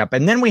state up.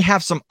 And then we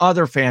have some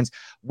other fans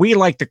we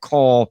like to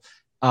call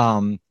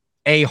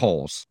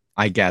a-holes,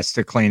 I guess,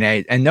 to clean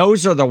A. And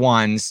those are the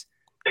ones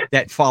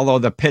that follow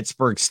the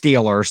Pittsburgh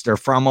Steelers. They're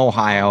from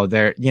Ohio.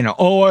 They're,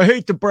 I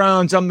hate the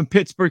Browns. I'm the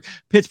Pittsburgh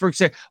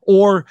State.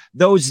 Or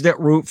those that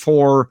root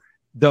for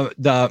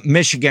the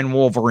Michigan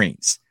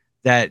Wolverines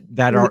that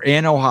are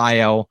in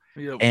Ohio.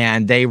 Yep.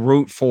 And they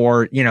root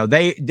for,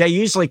 they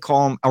usually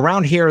call them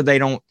around here. They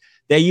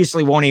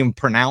usually won't even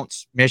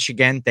pronounce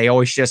Michigan. They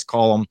always just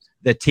call them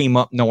the team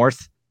up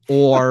north,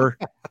 or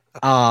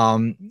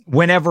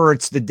whenever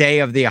it's the day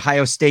of the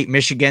Ohio State,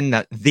 Michigan,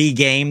 the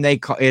game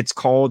it's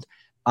called.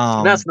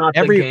 That's not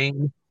the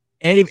game.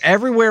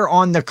 Everywhere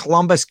on the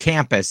Columbus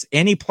campus,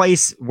 any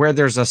place where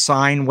there's a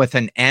sign with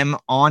an M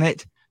on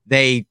it,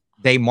 they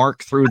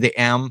mark through the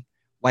M,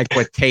 like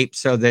with tape,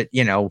 so that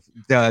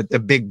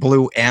the big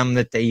blue M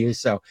that they use.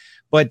 So,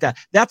 but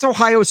that's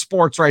Ohio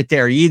sports right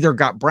there. You either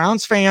got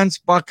Browns fans,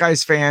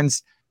 Buckeyes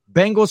fans,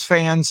 Bengals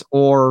fans,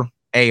 or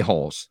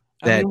a-holes.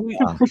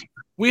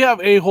 We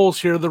have a-holes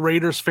here. The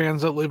Raiders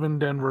fans that live in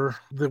Denver.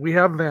 That we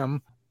have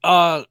them.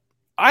 I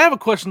have a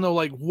question though.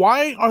 Like,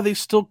 why are they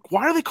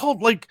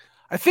called? Like,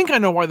 I think I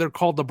know why they're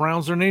called the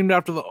Browns. They're named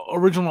after the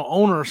original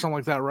owner or something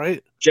like that,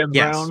 right? Jim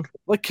Brown.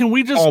 Like, can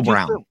we just Paul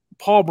Brown?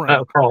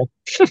 Oh, Paul.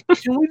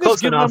 Can we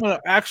just give them an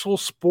actual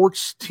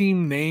sports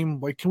team name?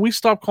 Like, can we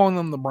stop calling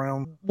them the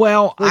Browns?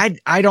 Well,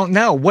 I don't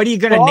know. What are you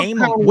going to name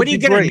them? What are you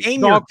going to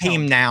name your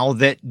team now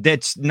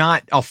that's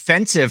not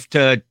offensive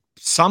to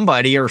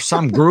somebody or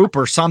some group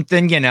or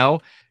something?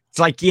 It's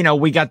like,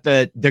 we got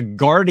the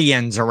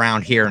Guardians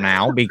around here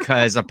now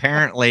because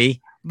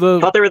apparently the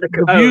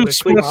views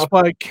expressed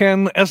by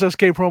Ken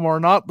SSKPromo are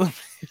not the.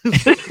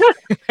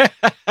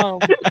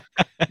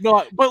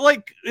 No, but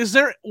like, is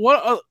there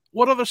what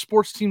other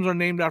sports teams are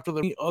named after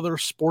any other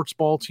sports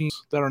ball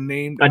teams that are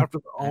named after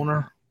the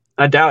owner?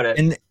 I doubt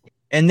it.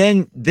 And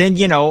then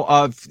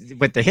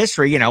with the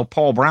history,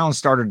 Paul Brown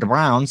started the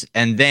Browns,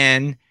 and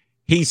then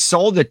he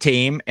sold the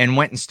team and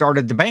went and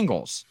started the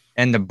Bengals,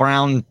 and the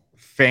Brown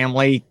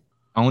family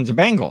owns the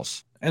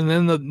Bengals. And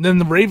then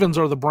the Ravens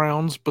are the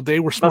Browns, but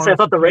they were smart. I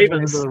thought the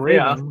Ravens.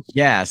 Yeah.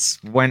 Yes,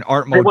 when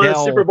Art They Modell won a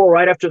Super Bowl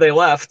right after they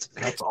left.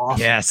 That's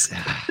awesome. Yes,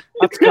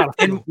 that's gotta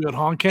feel good,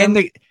 huh, Ken?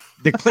 And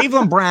the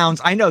Cleveland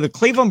Browns. I know the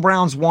Cleveland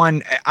Browns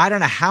won. I don't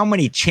know how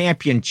many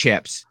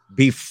championships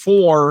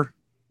before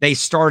they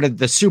started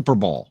the Super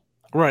Bowl.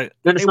 Right.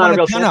 Then it's they not won a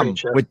real ton of them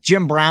championship with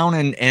Jim Brown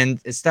and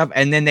stuff,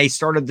 and then they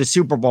started the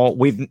Super Bowl.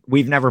 We've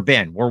never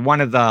been. We're one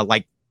of the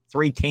like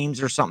 3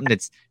 teams or something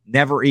that's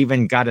never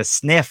even got a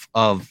sniff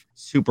of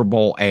Super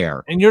Bowl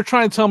air. And you're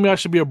trying to tell me I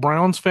should be a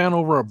Browns fan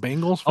over a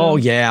Bengals fan? Oh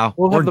yeah,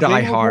 we're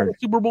die hard.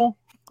 Super Bowl.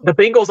 The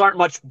Bengals aren't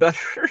much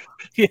better.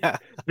 Yeah,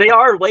 they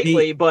are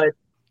lately, but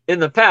in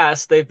the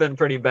past they've been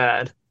pretty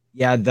bad.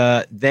 Yeah,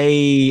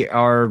 they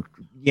are,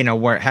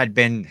 where it had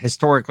been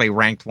historically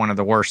ranked one of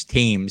the worst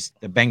teams,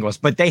 the Bengals,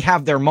 but they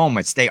have their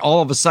moments. They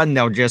all of a sudden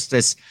they're just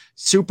this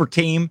super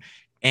team,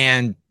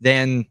 and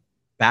then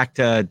back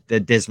to the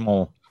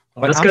dismal.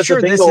 But I'm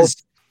sure the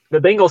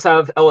Bengals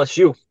have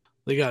LSU.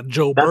 They got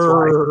Joe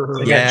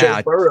Burrow.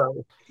 Joe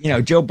Burrow.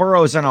 Joe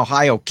Burrow's an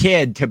Ohio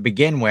kid to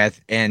begin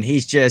with, and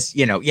he's just,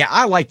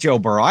 I like Joe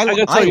Burrow. I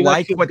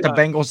like what the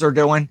Bengals are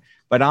doing,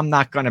 but I'm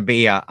not going to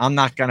be a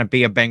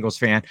Bengals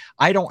fan.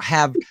 I don't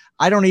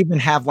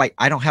have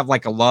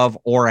like a love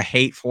or a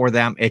hate for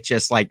them. It's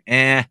just like,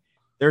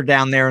 they're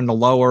down there in the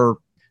lower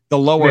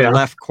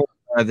left corner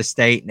of the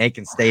state, and they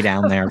can stay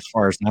down there as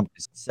far as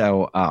numbers.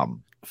 So, I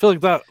feel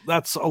like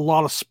that's a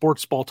lot of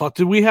sports ball talk.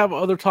 Did we have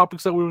other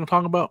topics that we were going to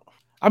talk about?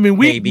 I mean,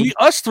 we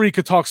us 3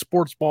 could talk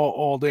sports ball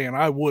all day, and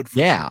I would.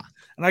 Yeah.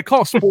 And I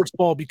call it sports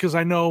ball because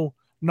I know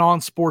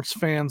non-sports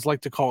fans like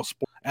to call it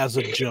sport as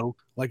a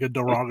joke, like a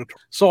derogatory.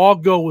 So I'll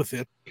go with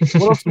it.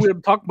 What else do we have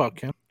to talk about,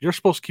 Ken? You're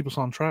supposed to keep us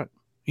on track.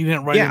 You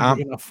didn't write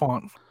in enough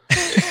font.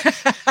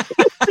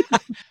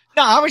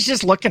 No, I was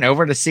just looking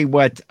over to see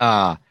what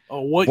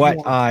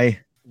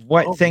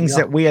things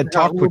that we had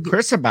talked with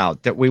Chris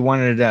about that we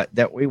wanted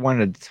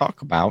to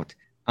talk about.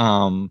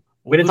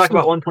 We didn't talk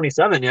about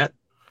 127 yet.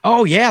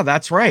 Oh yeah,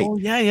 that's right. Oh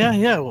yeah.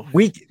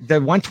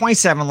 The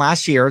 127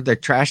 last year, the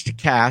Trash to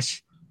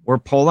Cash. We're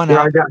pulling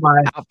out. I got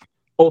my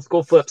old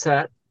school flips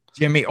hat.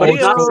 Jimmy, I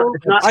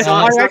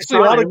actually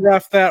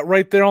autographed that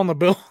right there on the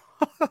bill.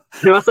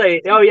 I'll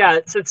say, oh yeah,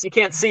 since you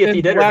can't see if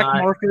you did or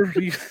not. Marker,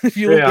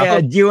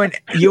 you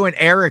and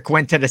Eric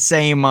went to the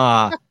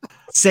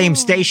same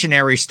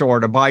stationery store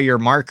to buy your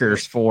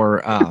markers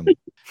for.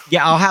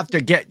 I'll have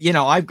to get.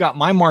 I've got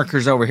my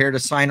markers over here to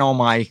sign all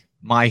my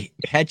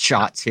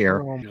headshots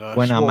here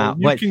when I'm out.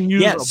 But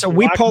so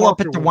we pull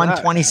up at the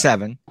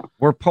 127.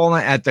 We're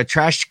pulling at the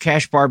Trash to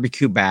Cash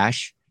Barbecue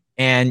Bash,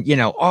 and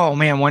oh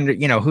man, wonder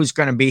who's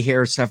going to be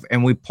here and stuff.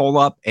 And we pull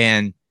up,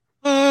 and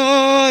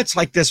it's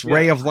like this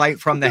ray of light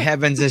from the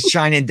heavens is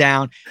shining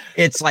down.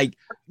 It's like,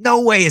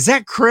 no way, is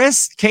that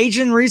Chris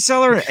Cajun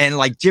Reseller? And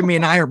like Jimmy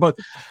and I are both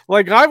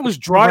like, I was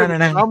driving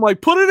and I'm like,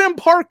 put it in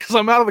park because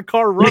I'm out of the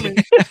car running.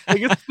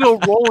 Like it's still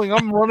rolling.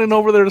 I'm running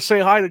over there to say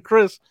hi to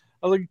Chris.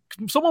 I was like,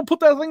 someone put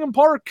that thing in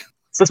park.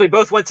 Since we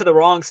both went to the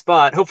wrong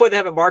spot, hopefully they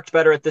have it marked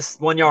better at this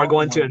one y'all are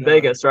going to in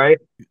Vegas, right?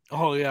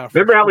 Oh yeah.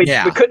 Remember how we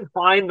couldn't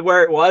find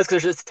where it was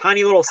because there's this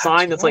tiny little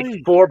sign that's like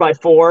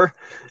 4x4.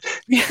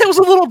 Yeah, it was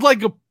a little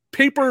like a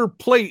paper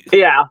plate.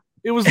 Yeah.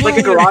 It was like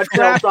a garage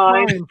sale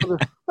sign.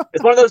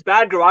 It's one of those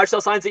bad garage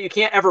sale signs that you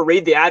can't ever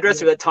read the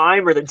address or the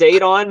time or the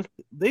date on.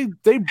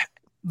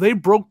 They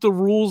broke the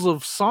rules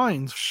of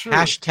signs. Sure.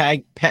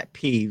 Hashtag pet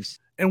peeves.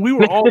 And we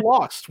were all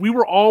lost. We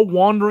were all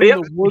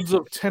wandering the woods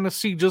of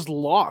Tennessee, just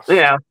lost.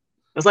 Yeah, it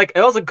was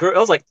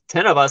like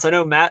 10 of us. I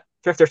know Matt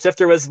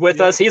Sifter was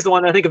with us. He's the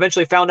one I think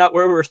eventually found out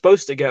where we were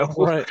supposed to go.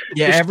 Right.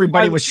 Yeah,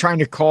 everybody was trying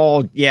to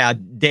call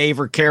Dave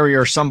or Carrie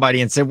or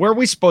somebody and said, where are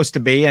we supposed to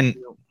be? And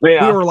we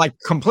were like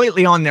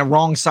completely on the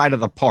wrong side of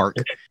the park.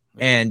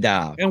 And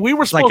we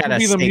were supposed to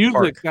be the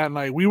music that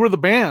night. We were the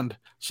band.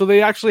 So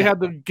they actually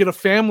had to get a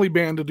family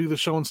band to do the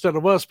show instead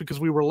of us because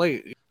we were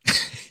late.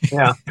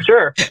 Yeah,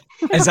 sure.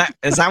 Is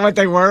that what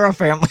they were, a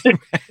family?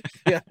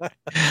 Yeah.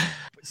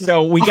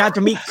 So we got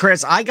to meet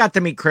Chris. I got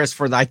to meet Chris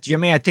for that.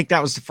 Jimmy, I think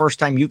that was the first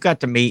time you got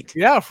to meet.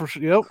 Yeah, for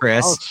sure. Yep.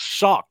 Chris. I was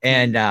shocked.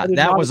 And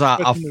that was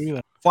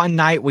a fun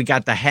night. We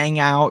got to hang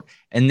out,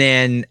 and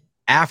then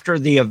after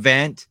the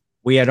event,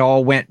 we had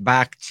all went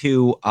back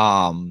to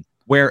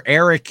where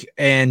Eric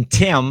and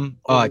Tim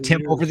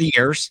over the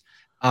years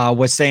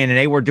was saying, and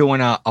they were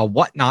doing a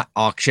whatnot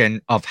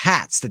auction of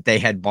hats that they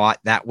had bought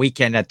that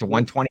weekend at the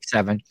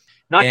 127.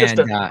 Not just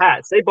the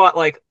hats. They bought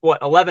like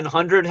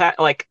 1,100 hats.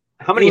 Like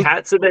how many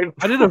hats did they?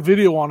 I did a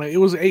video on it. It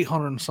was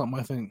 800 and something,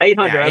 I think.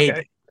 800.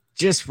 Okay.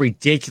 Just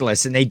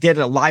ridiculous. And they did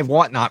a live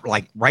whatnot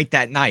like right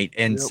that night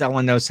and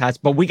selling those hats.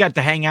 But we got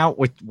to hang out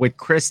with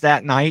Chris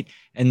that night,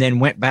 and then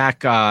went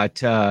back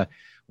to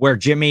where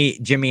Jimmy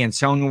and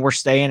Sonia were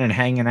staying and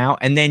hanging out.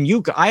 And then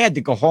I had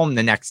to go home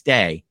the next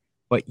day,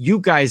 but you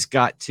guys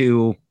got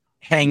to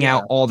hang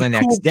out all the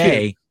next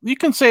day. Kids. You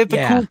can say it.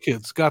 The cool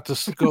kids got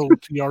to go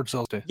to yard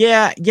sales day.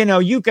 Yeah,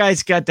 you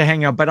guys got to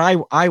hang out, but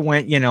I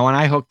went, and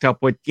I hooked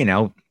up with,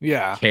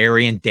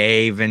 Carrie and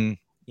Dave and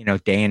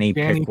Danny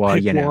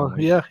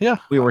Pickwa, yeah.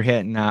 We were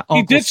hitting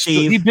Uncle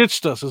Steve. He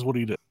ditched us, is what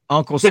he did.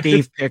 Uncle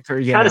Steve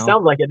Picker, Kind of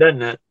sounds like it,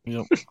 doesn't it?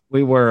 Yep.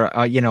 We were,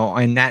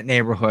 in that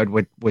neighborhood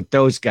with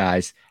those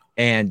guys,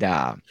 and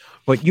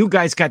but you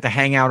guys got to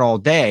hang out all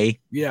day,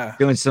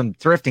 doing some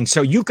thrifting.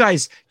 So you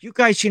guys,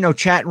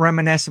 chat and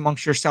reminisce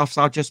amongst yourselves.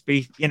 I'll just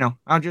be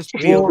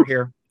over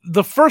here.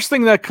 The first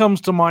thing that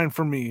comes to mind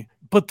for me,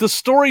 but the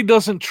story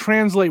doesn't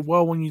translate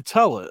well when you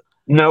tell it.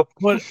 Nope.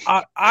 But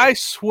I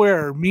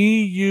swear,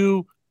 me,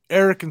 you,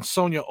 Eric, and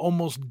Sonia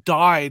almost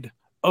died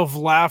of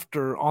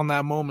laughter on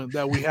that moment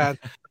that we had.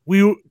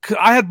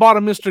 I had bought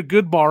a Mr.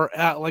 Goodbar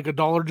at like a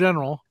Dollar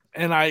General,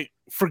 and I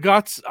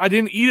forgot. I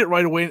didn't eat it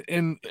right away.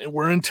 And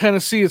we're in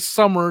Tennessee. It's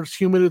summer. It's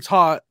humid. It's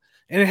hot,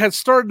 and it had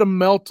started to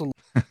melt a little.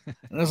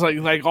 And it's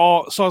like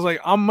all. So I was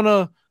like,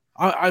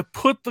 I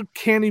put the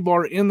candy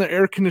bar in the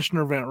air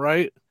conditioner vent,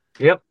 right?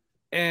 Yep.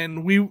 And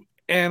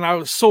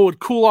so it would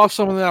cool off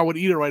some, and then I would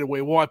eat it right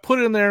away. Well, I put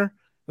it in there,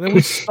 and then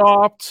we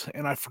stopped,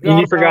 and I forgot.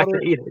 You forgot to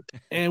eat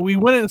it. And we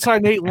went inside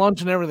and ate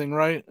lunch and everything,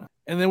 right?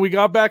 And then we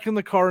got back in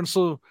the car, and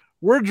so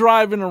we're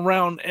driving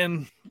around,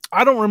 and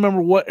I don't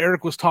remember what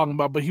Eric was talking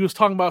about, but he was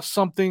talking about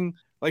something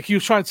like he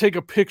was trying to take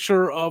a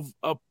picture of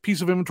a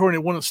piece of inventory,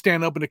 and it wouldn't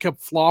stand up, and it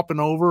kept flopping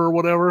over or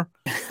whatever.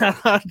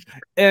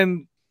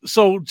 And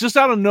so just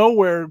out of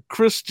nowhere,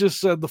 Chris just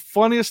said the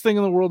funniest thing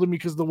in the world to me,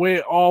 because the way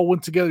it all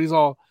went together, he's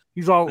all.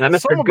 That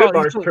Mr.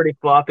 Goodbar's pretty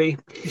floppy.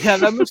 Yeah,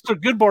 that Mr.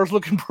 Goodbar's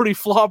looking pretty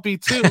floppy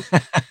too.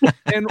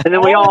 And then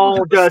we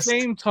all at the just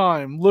same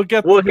time look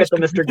at the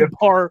Mr.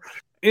 Goodbar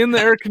in the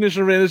air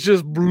conditioner vent. It's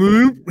just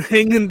bloop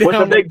hanging down with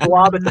a big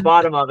blob at the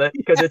bottom of it,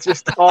 because it's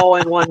just all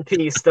in one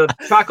piece. The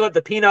chocolate,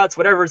 the peanuts,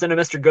 whatever's in a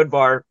Mr.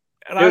 Goodbar,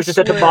 it was just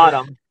at the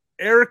bottom.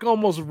 Eric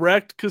almost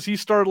wrecked because he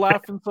started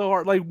laughing so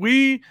hard. Like,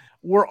 we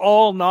were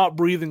all not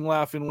breathing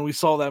laughing when we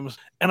saw that.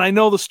 And I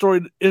know the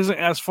story isn't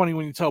as funny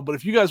when you tell, but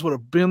if you guys would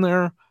have been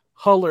there,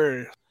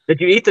 hilarious. Did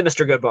you eat the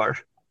Mr. Goodbar?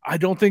 I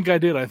don't think I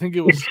did. I think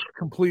it was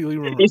completely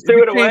removed. You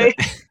threw it away?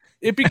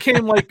 It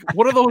became like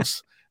one of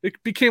those.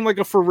 It became like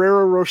a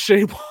Ferrero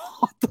Rocher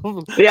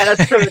ball. Yeah,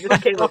 that's true. It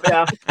just came up.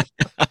 Yeah.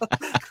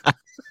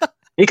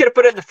 You could have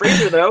put it in the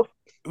freezer, though.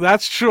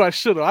 That's true. I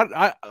should have.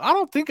 I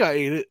don't think I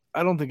ate it.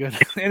 I don't think I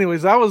did.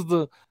 Anyways, that was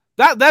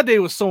that day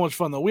was so much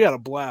fun though. We had a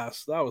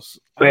blast. That was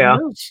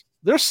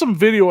there's some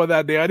video of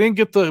that day. I didn't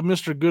get the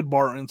Mr.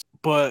 Goodbar,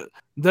 but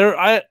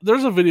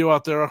there's a video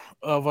out there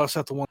of us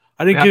at the one.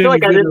 I didn't get. I feel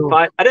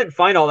like I didn't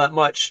find all that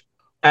much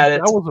at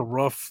it. That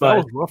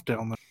was rough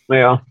down there.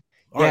 Yeah.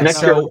 Right,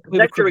 next year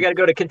we got to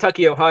go to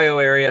Kentucky, Ohio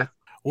area.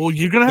 Well,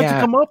 you're gonna have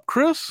to come up,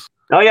 Chris.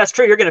 Oh yeah, it's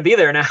true. You're gonna be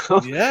there now.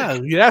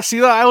 yeah. See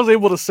that? I was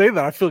able to say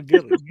that. I feel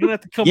good. You're gonna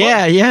have to come up.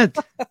 Yeah.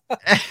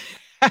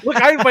 Look,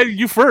 I invited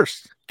you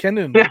first, Ken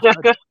didn't.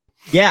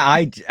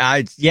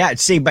 Yeah.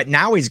 See, but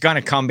now he's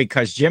gonna come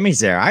because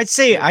Jimmy's there. I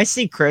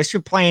see Chris.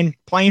 You're playing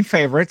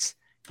favorites.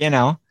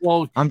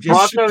 Well, I'm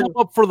just come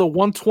up for the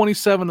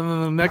 127, and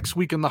then the next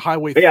week in the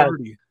Highway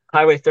 30.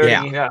 Highway 30.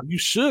 Yeah. You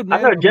should. Man.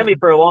 I've known Jimmy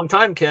for a long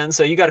time, Ken.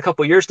 So you got a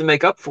couple years to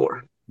make up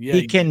for. Yeah,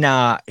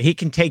 he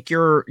can take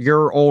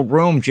your old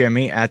room,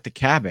 Jimmy, at the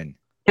cabin.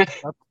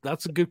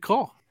 That's a good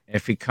call.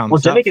 If he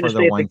comes up for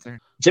the 130.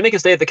 Jimmy can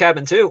stay at the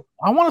cabin too.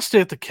 I want to stay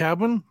at the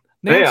cabin.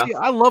 Nancy,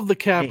 I love the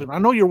cabin. I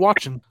know you're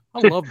watching. I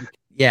love it.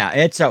 Yeah,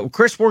 it's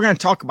Chris. We're going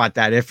to talk about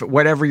that. If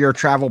whatever your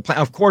travel plan,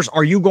 of course,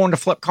 are you going to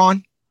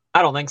FlipCon?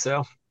 I don't think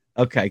so.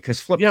 Okay,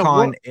 because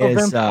FlipCon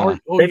is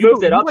they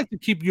moved it up. You like to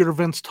keep your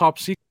events top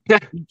secret.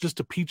 Just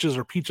to peaches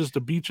or peaches to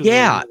beaches.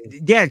 Yeah,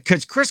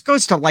 because Chris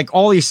goes to like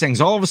all these things.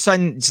 All of a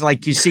sudden, it's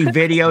like you see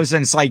videos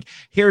and it's like,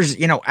 here's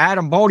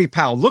Adam Bodie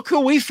Powell. Look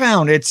who we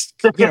found. It's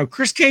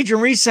Chris Cajun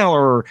Reseller.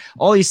 Or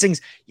all these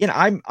things.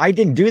 I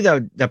didn't do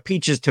the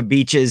peaches to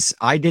beaches.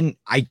 I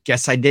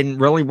guess I didn't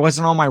really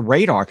wasn't on my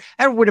radar.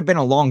 That would have been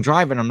a long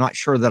drive, and I'm not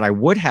sure that I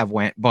would have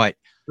went. But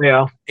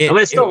yeah,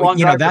 it's still a long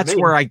drive. That's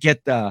where I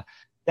get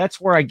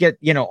That's where I get,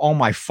 all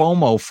my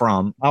FOMO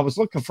from. I was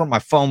looking for my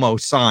FOMO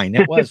sign.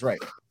 It was right.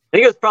 I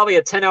think it was probably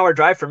a 10-hour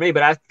drive for me,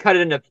 but I cut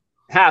it into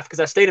half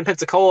because I stayed in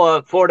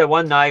Pensacola, Florida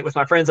one night with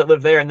my friends that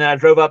live there, and then I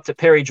drove up to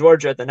Perry,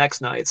 Georgia the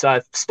next night. So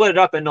I split it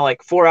up into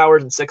like 4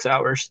 hours and 6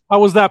 hours. How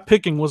was that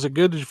picking? Was it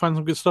good? Did you find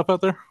some good stuff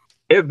out there?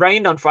 It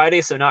rained on Friday,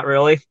 so not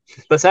really.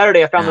 But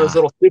Saturday I found those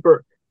little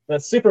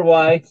Super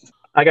Y.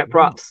 I got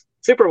props.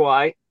 Super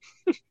Y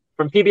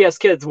from PBS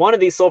Kids. One of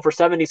these sold for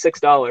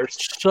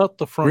 $76. Shut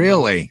the front.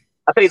 Really?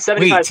 I paid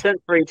 75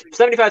 cents for each.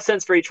 75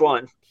 cents for each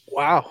one.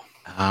 Wow.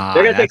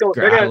 They're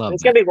gonna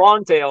it's gonna be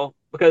long tail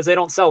because they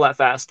don't sell that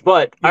fast.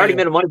 But I already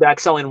made a money back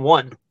selling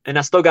one, and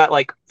I still got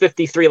like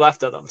 53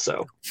 left of them.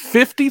 So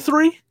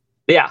 53?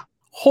 Yeah.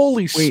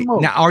 Holy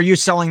smoke! Now, are you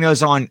selling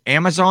those on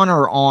Amazon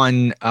or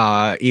on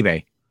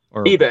eBay?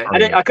 Or eBay.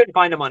 I couldn't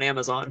find them on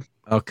Amazon.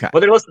 Okay.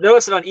 Well, they're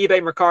listed on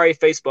eBay, Mercari,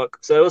 Facebook.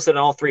 So they're listed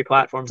on all three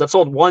platforms. I've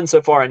sold one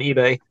so far on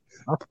eBay.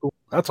 That's cool.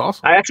 That's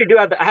awesome. I actually do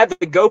have I have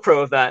the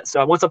GoPro of that.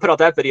 So once I put out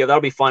that video, that'll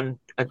be fun.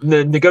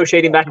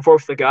 Negotiating back and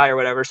forth with the guy or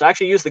whatever. So I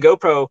actually used the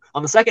GoPro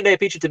on the second day of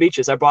Pizza to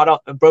Beaches. I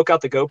broke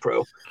out the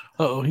GoPro.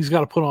 Oh, he's got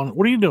to put on.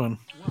 What are you doing?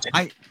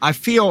 I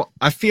feel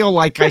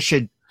like I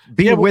should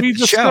be with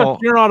the show.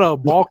 You're not a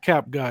ball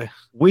cap guy.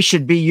 We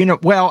should be,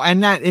 well,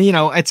 and that,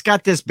 it's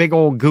got this big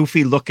old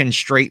goofy looking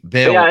straight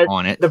bill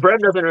on it. The brim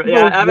doesn't.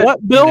 Yeah, I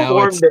haven't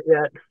formed it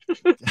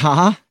yet.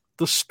 Huh?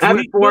 The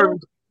straight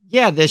formed.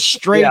 Yeah, this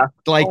straight,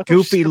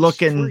 goofy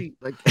looking.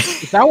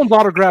 That one's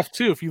autographed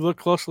too. If you look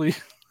closely.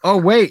 Oh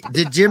wait,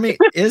 did Jimmy?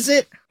 Is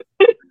it?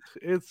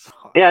 It's.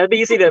 Yeah, it'd be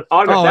easy to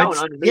autograph that one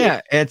underneath.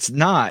 Yeah, it's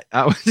not.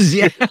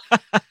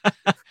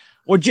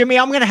 Well, Jimmy,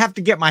 I'm gonna have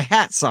to get my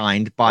hat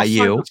signed by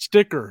you.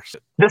 Stickers.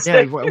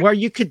 Yeah, well,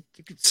 you could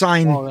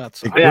sign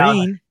the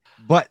green,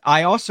 but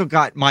I also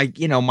got my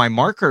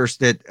markers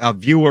that a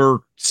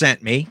viewer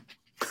sent me.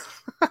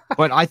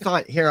 But I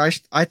thought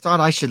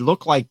I should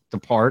look like the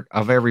part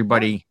of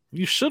everybody.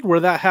 You should wear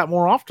that hat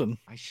more often.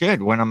 I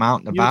should when I'm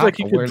out and about. Like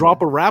you could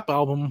drop a rap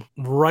album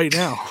right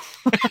now.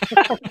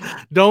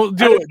 Don't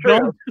do it.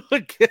 Don't do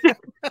it again.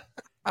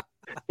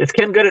 Is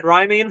Ken good at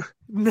rhyming?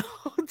 No,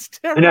 it's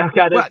terrible.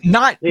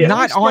 No,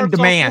 not on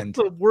demand.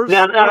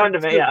 Not on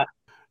demand. Yeah.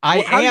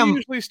 How do you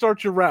usually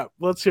start your rap?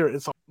 Let's hear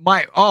it.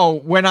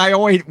 When I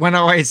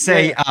always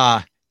say,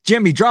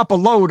 Jimmy, drop a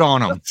load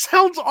on him. That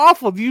sounds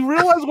awful. Do you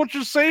realize what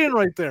you're saying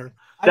right there?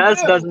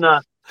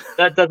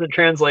 That doesn't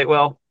translate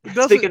well.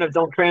 Speaking of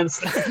don't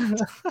translate.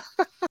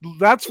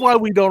 That's why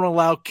we don't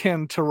allow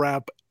Ken to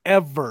rap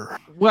ever.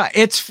 Well,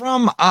 it's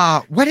from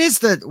what is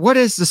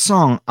the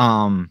song?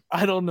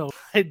 I don't know.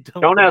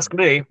 Don't ask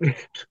me.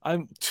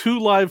 I'm Two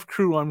Live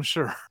Crew, I'm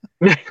sure.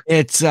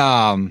 It's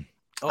I'll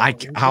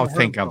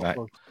think of it.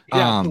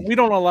 Yeah, we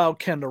don't allow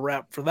Ken to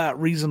rap for that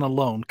reason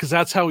alone, because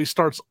that's how he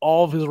starts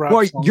all of his rap.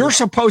 Well, you're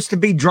supposed to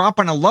be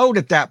dropping a load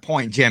at that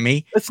point,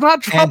 Jimmy. It's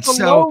not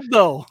dropping a load,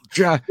 though.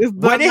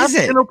 What is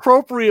it?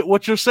 Inappropriate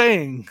what you're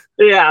saying.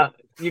 Yeah,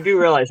 you do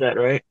realize that,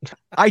 right?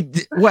 I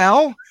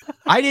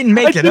didn't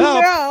make it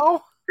up.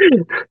 Now.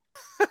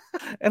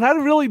 And I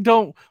really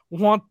don't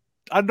want.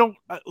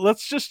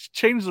 Let's just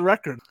change the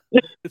record.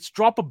 It's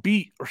drop a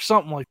beat or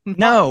something like that.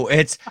 No,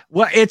 it's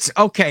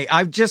okay.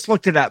 I've just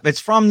looked it up. It's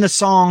from the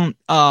song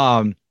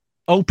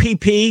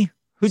OPP.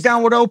 Who's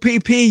down with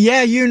OPP?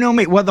 Yeah, you know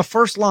me. Well, the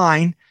first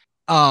line,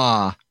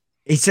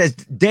 he says,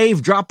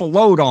 Dave, drop a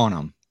load on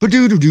him. It's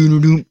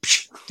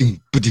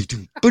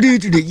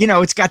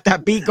got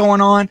that beat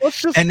going on.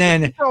 And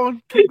then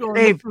keep going.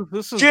 Dave,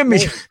 this is Jimmy.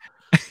 This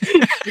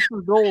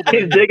is gold.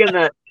 He's digging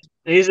that.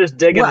 He's just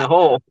digging the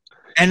hole.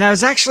 And I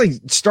was actually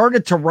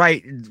started to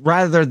write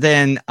rather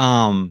than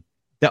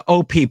the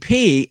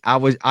OPP. I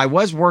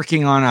was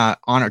working on a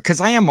because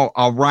I am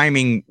a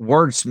rhyming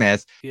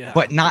wordsmith,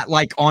 but not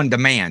like on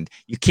demand.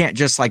 You can't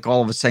just like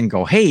all of a sudden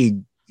go, hey,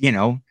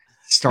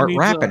 start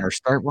rapping or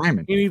start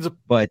rhyming. He needs a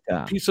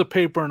piece of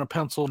paper and a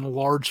pencil in a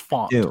large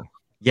font.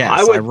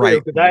 Yes, I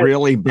write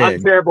really big.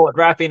 I'm terrible at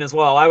rapping as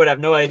well. I would have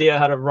no idea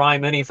how to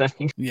rhyme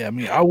anything. Yeah, I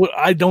mean,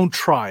 I don't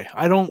try.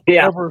 I don't.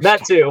 Yeah, ever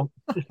that too.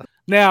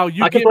 Now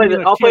you can play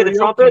I'll play the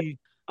trumpet.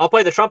 I'll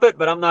play the trumpet,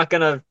 but I'm not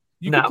gonna.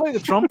 You can play the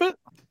trumpet.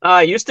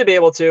 I used to be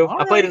able to.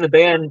 All I played in the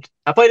band.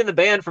 I played in the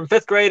band from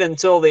 5th grade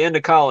until the end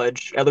of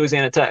college at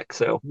Louisiana Tech.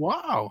 So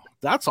wow,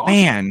 that's awesome.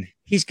 Man,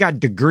 he's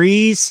got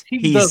degrees.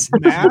 He does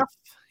math.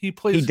 He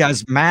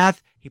does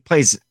math. He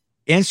plays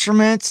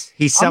instruments.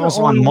 He sells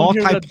on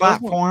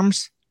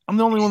multi-platforms. I'm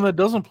the only one that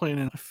doesn't play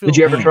it. Did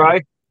you ever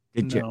try?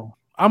 No.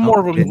 I'm more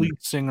of a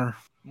lead singer.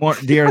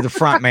 You're the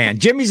front man.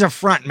 Jimmy's a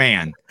front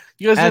man.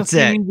 You guys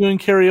didn't see me doing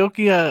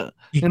karaoke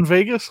in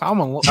Vegas?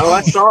 Oh,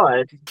 I saw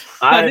it.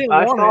 I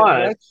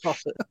saw it.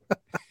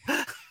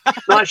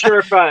 Not sure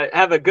if I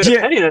have a good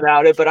opinion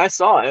about it, but I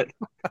saw it.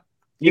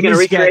 You gonna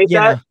recreate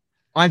that?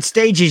 On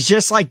stage, he's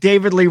just like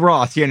David Lee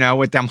Roth,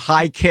 with them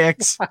high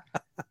kicks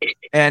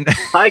and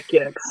high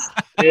kicks.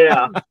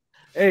 Yeah.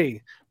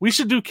 Hey, we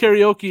should do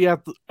karaoke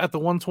at the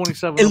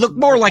 127. It looked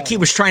more like he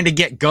was trying to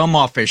get gum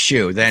off his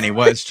shoe than he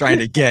was trying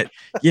to get,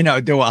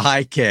 do a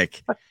high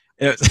kick.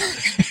 You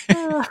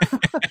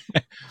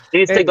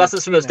need to take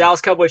lessons from those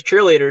Dallas Cowboys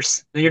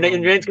cheerleaders. Your name's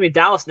gonna be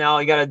Dallas now.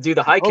 You got to do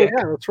the high kick.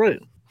 Yeah, that's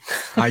right.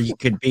 You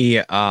could be.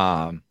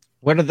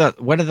 What are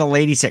the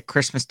ladies at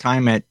Christmas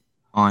time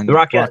on the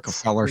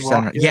Rockefeller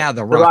Center? Yeah,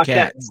 the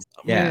Rockettes.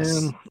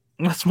 Yes, man,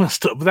 that's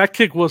messed up. But that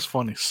kick was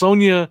funny.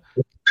 Sonia,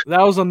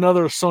 that was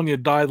another Sonia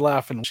died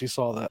laughing when she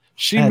saw that.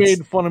 She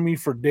made fun of me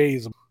for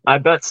days. I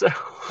bet so.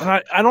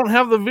 And I don't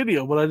have the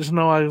video, but I just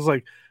know I was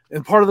like,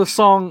 and part of the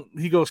song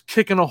he goes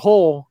kicking a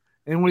hole.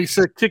 And when he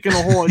said kick in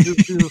a hole, I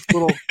just do this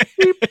little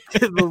beep,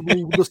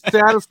 the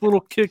saddest little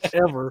kick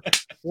ever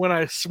when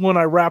I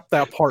rap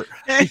that part,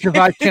 because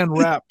I can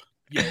rap.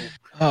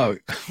 Oh,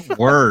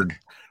 word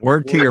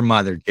to your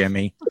mother,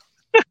 Jimmy.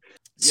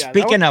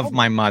 Speaking of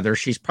my mother,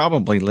 she's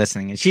probably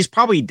listening, and she's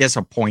probably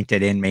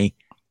disappointed in me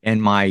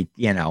and my,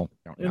 In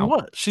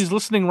what? She's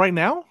listening right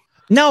now?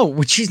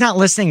 No, she's not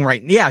listening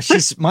right. Yeah,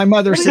 my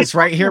mother sits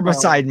right here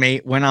beside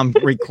me when I'm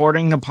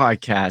recording the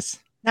podcast.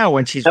 No,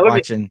 when she's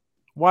watching.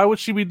 Why would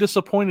she be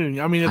disappointed in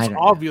you? I mean, it's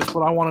obvious,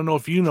 but I want to know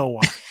if you know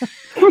why.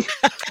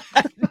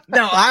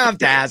 No, I have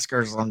to ask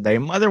her someday.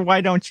 Mother,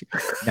 why don't you?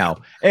 No.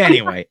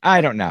 Anyway,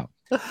 I don't know.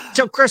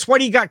 So, Chris, what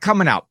do you got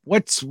coming up?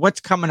 What's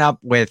coming up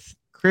with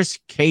CHRIS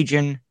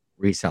CAJUN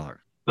Reseller?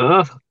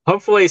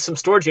 Hopefully some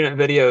storage unit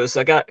videos.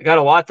 I got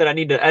a lot that I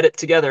need to edit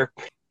together,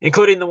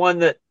 including the one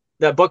that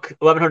book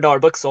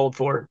 $1,100 book sold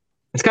for.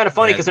 It's kind of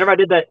funny because whenever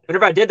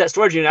I did that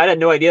storage unit, I had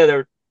no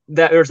idea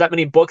there was that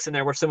many books in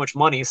there worth so much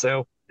money.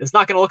 So it's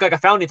not going to look like I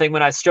found anything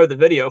when I showed the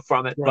video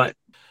from it. Right. But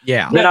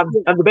yeah, then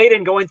I'm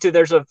debating going to.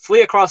 There's a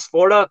flea across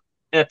Florida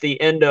at the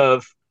end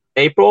of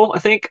April, I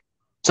think.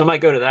 So I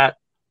might go to that.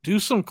 Do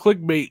some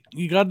clickbait.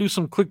 You got to do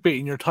some clickbait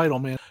in your title,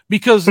 man.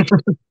 Because,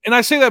 and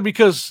I say that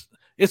because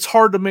it's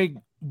hard to make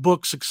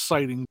books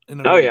exciting.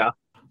 Yeah.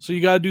 So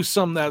you got to do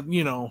some that,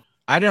 you know.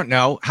 I don't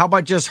know. How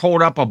about just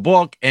hold up a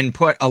book and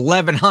put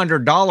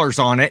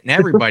 $1,100 on it and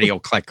everybody will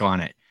click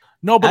on it?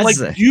 No, but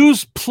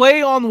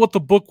play on what the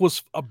book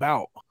was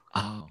about.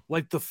 Oh.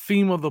 Like the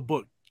theme of the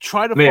book.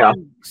 Try to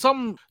find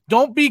some.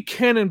 Don't be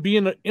Ken and be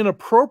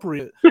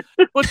inappropriate,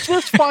 but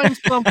just find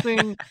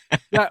something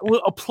that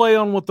will play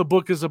on what the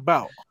book is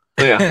about.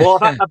 Yeah. Well,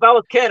 if I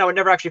was Ken, I would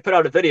never actually put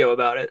out a video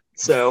about it.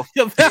 So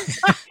that's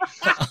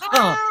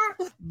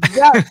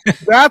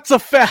a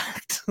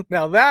fact.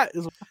 Now that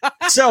is.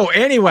 So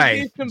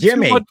anyway,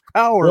 Jimmy, too much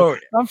power.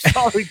 I'm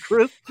sorry,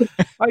 Chris.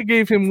 I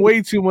gave him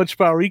way too much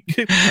power. He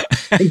kicked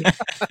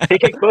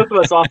both of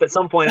us off at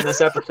some point in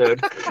this episode.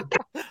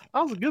 That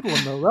was a good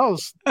one, though.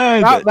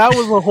 That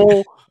was a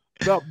whole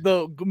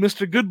the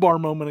Mr. Goodbar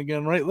moment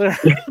again, right there.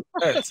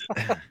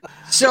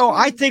 So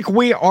I think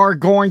we are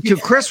going to,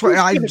 Chris.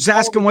 I was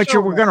asking what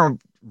you were going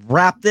to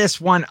wrap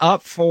this one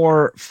up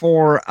for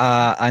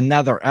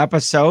another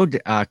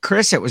episode.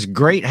 Chris, it was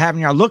great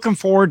having you. I'm looking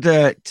forward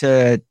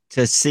to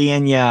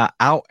seeing you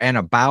out and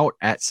about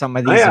at some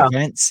of these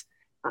events.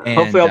 And,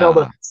 hopefully I'll be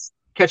able to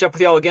catch up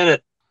with y'all again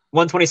at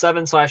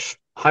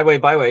 127/Highway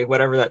Byway,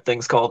 whatever that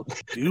thing's called.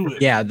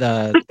 Yeah,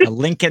 the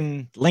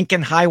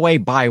Lincoln Highway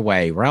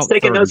Byway route.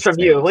 Taking notes from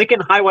you. Lincoln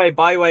Highway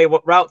Byway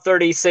Route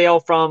 30 sale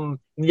from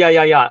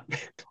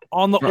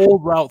on the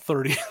old Route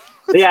 30.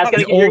 Yeah, it's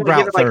the old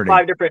Route 30.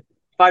 Like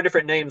five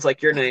different names,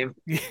 like your name.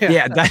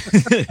 Yeah.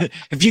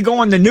 If you go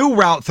on the new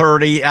Route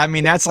 30, I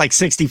mean that's like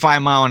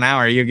 65 mile an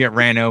hour. You get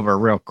ran over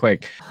real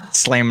quick,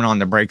 slamming on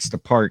the brakes to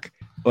park.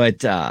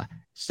 But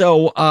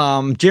so,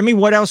 Jimmy,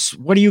 what else?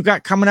 What do you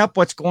got coming up?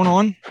 What's going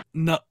on?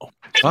 No.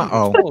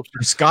 The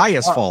sky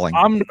is falling.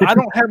 I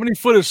don't have any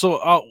footage.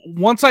 So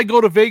once I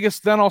go to Vegas,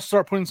 then I'll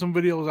start putting some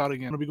videos out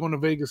again. I'll be going to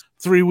Vegas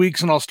 3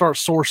 weeks, and I'll start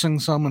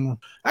sourcing some. And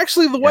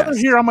actually, the weather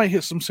here, I might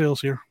hit some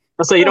sales here.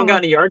 So you don't got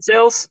any yard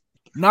sales?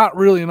 Not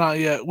really, not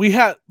yet. We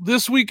had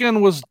this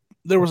weekend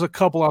there was a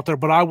couple out there,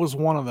 but I was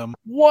one of them.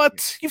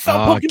 What? You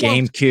found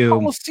Pokemon GameCube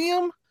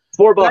Coliseum?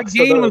 $4. That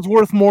game is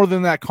worth more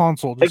than that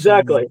console.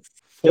 Exactly.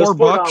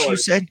 $4, you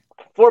said?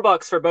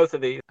 $4 for both of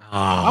these. Oh,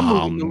 I'm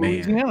moving to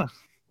Louisiana.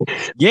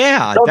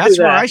 Yeah, that's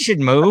where I should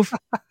move.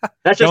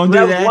 That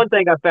was one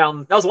thing I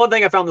found. That was one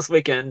thing I found this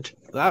weekend.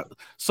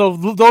 So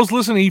those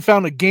listening, he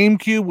found a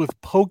GameCube with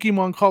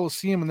Pokemon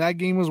Coliseum, and that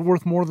game is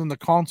worth more than the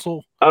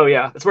console. Oh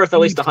yeah, it's worth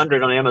at least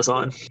 $100 on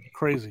Amazon.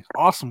 Crazy,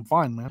 awesome,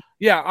 fine, man.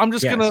 Yeah, I'm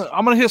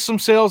gonna hit some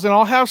sales, and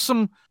I'll have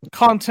some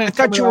content.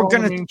 I thought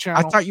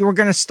you were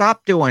gonna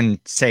stop doing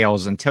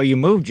sales until you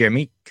move,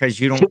 Jimmy, because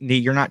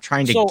you're not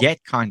trying to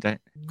get content.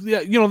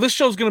 Yeah, this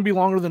show's going to be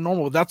longer than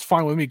normal. That's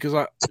fine with me because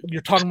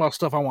you're talking about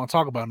stuff I want to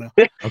talk about now.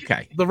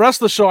 Okay. The rest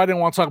of the show, I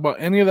didn't want to talk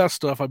about any of that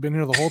stuff. I've been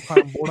here the whole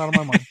time, bored out of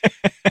my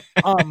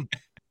mind.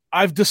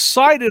 I've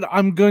decided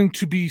I'm going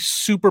to be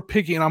super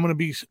picky, and I'm going to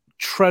be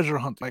treasure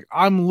hunt. Like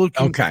I'm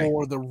looking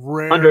for the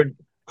rare $100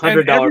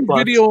 every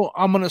video.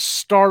 I'm going to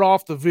start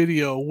off the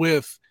video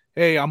with,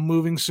 "Hey, I'm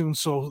moving soon,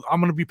 so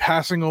I'm going to be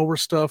passing over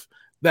stuff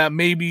that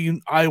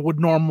maybe I would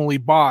normally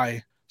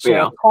buy." So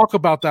I'll talk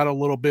about that a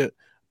little bit.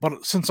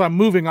 But since I'm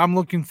moving, I'm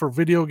looking for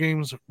video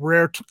games,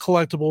 rare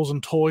collectibles,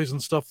 and toys and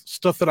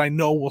stuff that I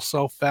know will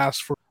sell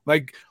fast.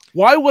 Like,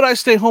 why would I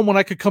stay home when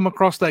I could come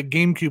across that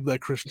GameCube that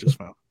Chris just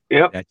found?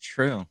 Yep, that's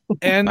true.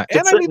 And I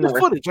need the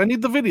footage. I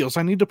need the videos.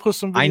 I need to put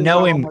some.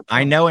 Videos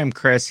I know him,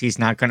 Chris. He's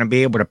not going to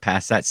be able to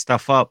pass that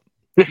stuff up.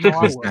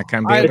 He's not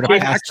going to be able to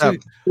pass up.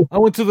 I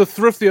went to the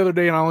thrift the other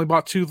day and I only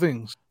bought 2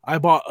 things. I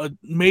bought a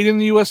made in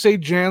the USA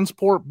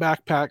JanSport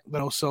backpack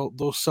that'll sell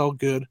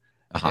good.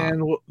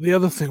 And the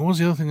other thing, what was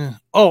the other thing?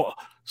 Oh,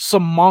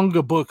 some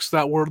manga books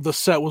the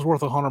set was worth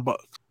 $100.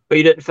 But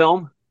you didn't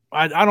film?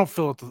 I don't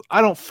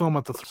film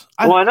at the.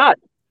 Why not?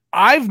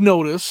 I've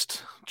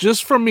noticed,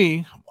 just for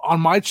me, on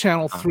my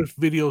channel, thrift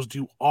videos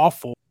do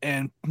awful,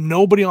 and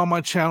nobody on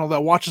my channel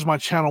that watches my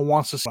channel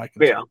wants to see.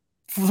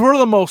 For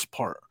the most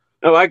part.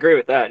 Oh, I agree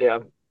with that. Yeah,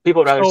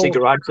 people would rather see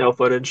garage sale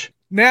footage.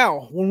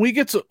 Now, when we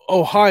get to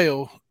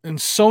Ohio and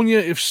Sonia,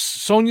 if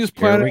Sonia's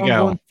planning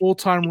on going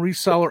full-time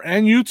reseller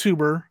and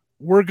YouTuber,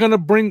 we're going to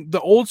bring the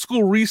old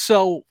school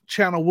resale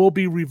channel will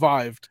be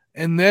revived.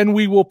 And then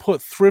we will put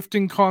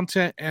thrifting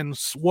content and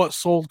what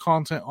sold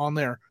content on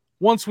there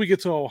once we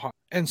get to Ohio.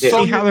 And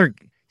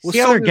See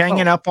how they're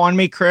ganging up on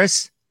me,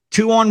 Chris?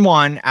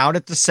 2-on-1 out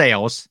at the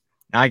sales.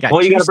 Now I got.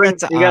 Well, you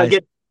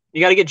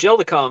gotta get Jill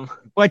to come.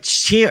 But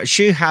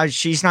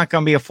she's not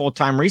going to be a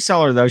full-time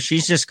reseller though.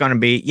 She's just going to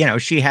be,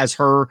 she has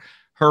her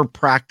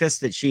practice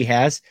that she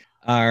has,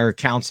 her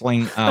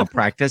counseling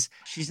practice.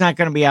 She's not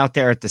going to be out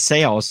there at the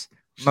sales.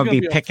 I'm going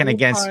to be picking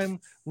against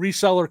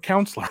reseller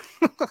counselor.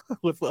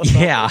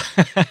 Yeah.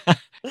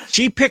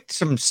 She picked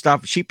some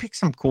stuff. She picked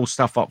some cool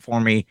stuff up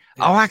for me.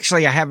 Yeah. Oh,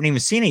 actually, I haven't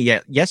even seen it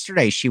yet.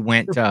 Yesterday, she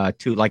went to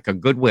like a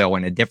Goodwill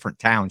in a different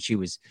town. She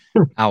was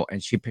out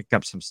and she picked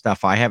up some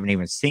stuff. I haven't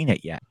even seen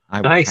it yet.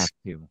 I nice. Have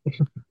to.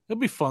 It'll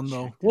be fun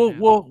though.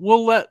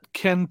 We'll let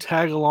Ken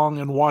tag along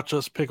and watch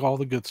us pick all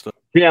the good stuff.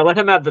 Yeah, let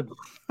him have the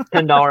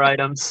 $10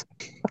 items.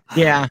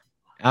 Yeah,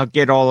 I'll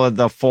get all of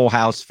the Full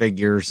House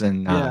figures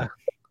and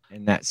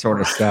that sort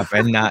of stuff,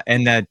 and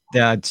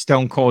the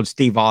Stone Cold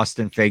Steve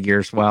Austin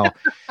figures. Well,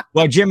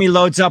 Jimmy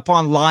loads up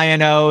on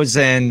Lion-O's,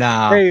 and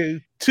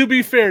hey, to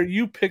be fair,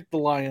 you picked the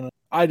Lion-O.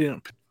 I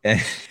didn't.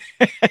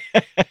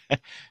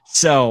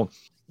 So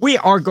we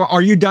are.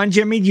 Are you done,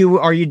 Jimmy?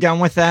 Are you done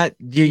with that?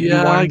 You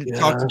wanted to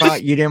talk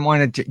about? You didn't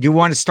want to. You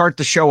want to start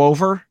the show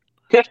over?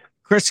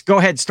 Chris, go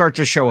ahead. Start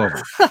the show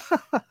over.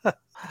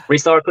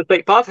 Reseller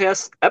Clickbait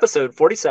Podcast, episode 47.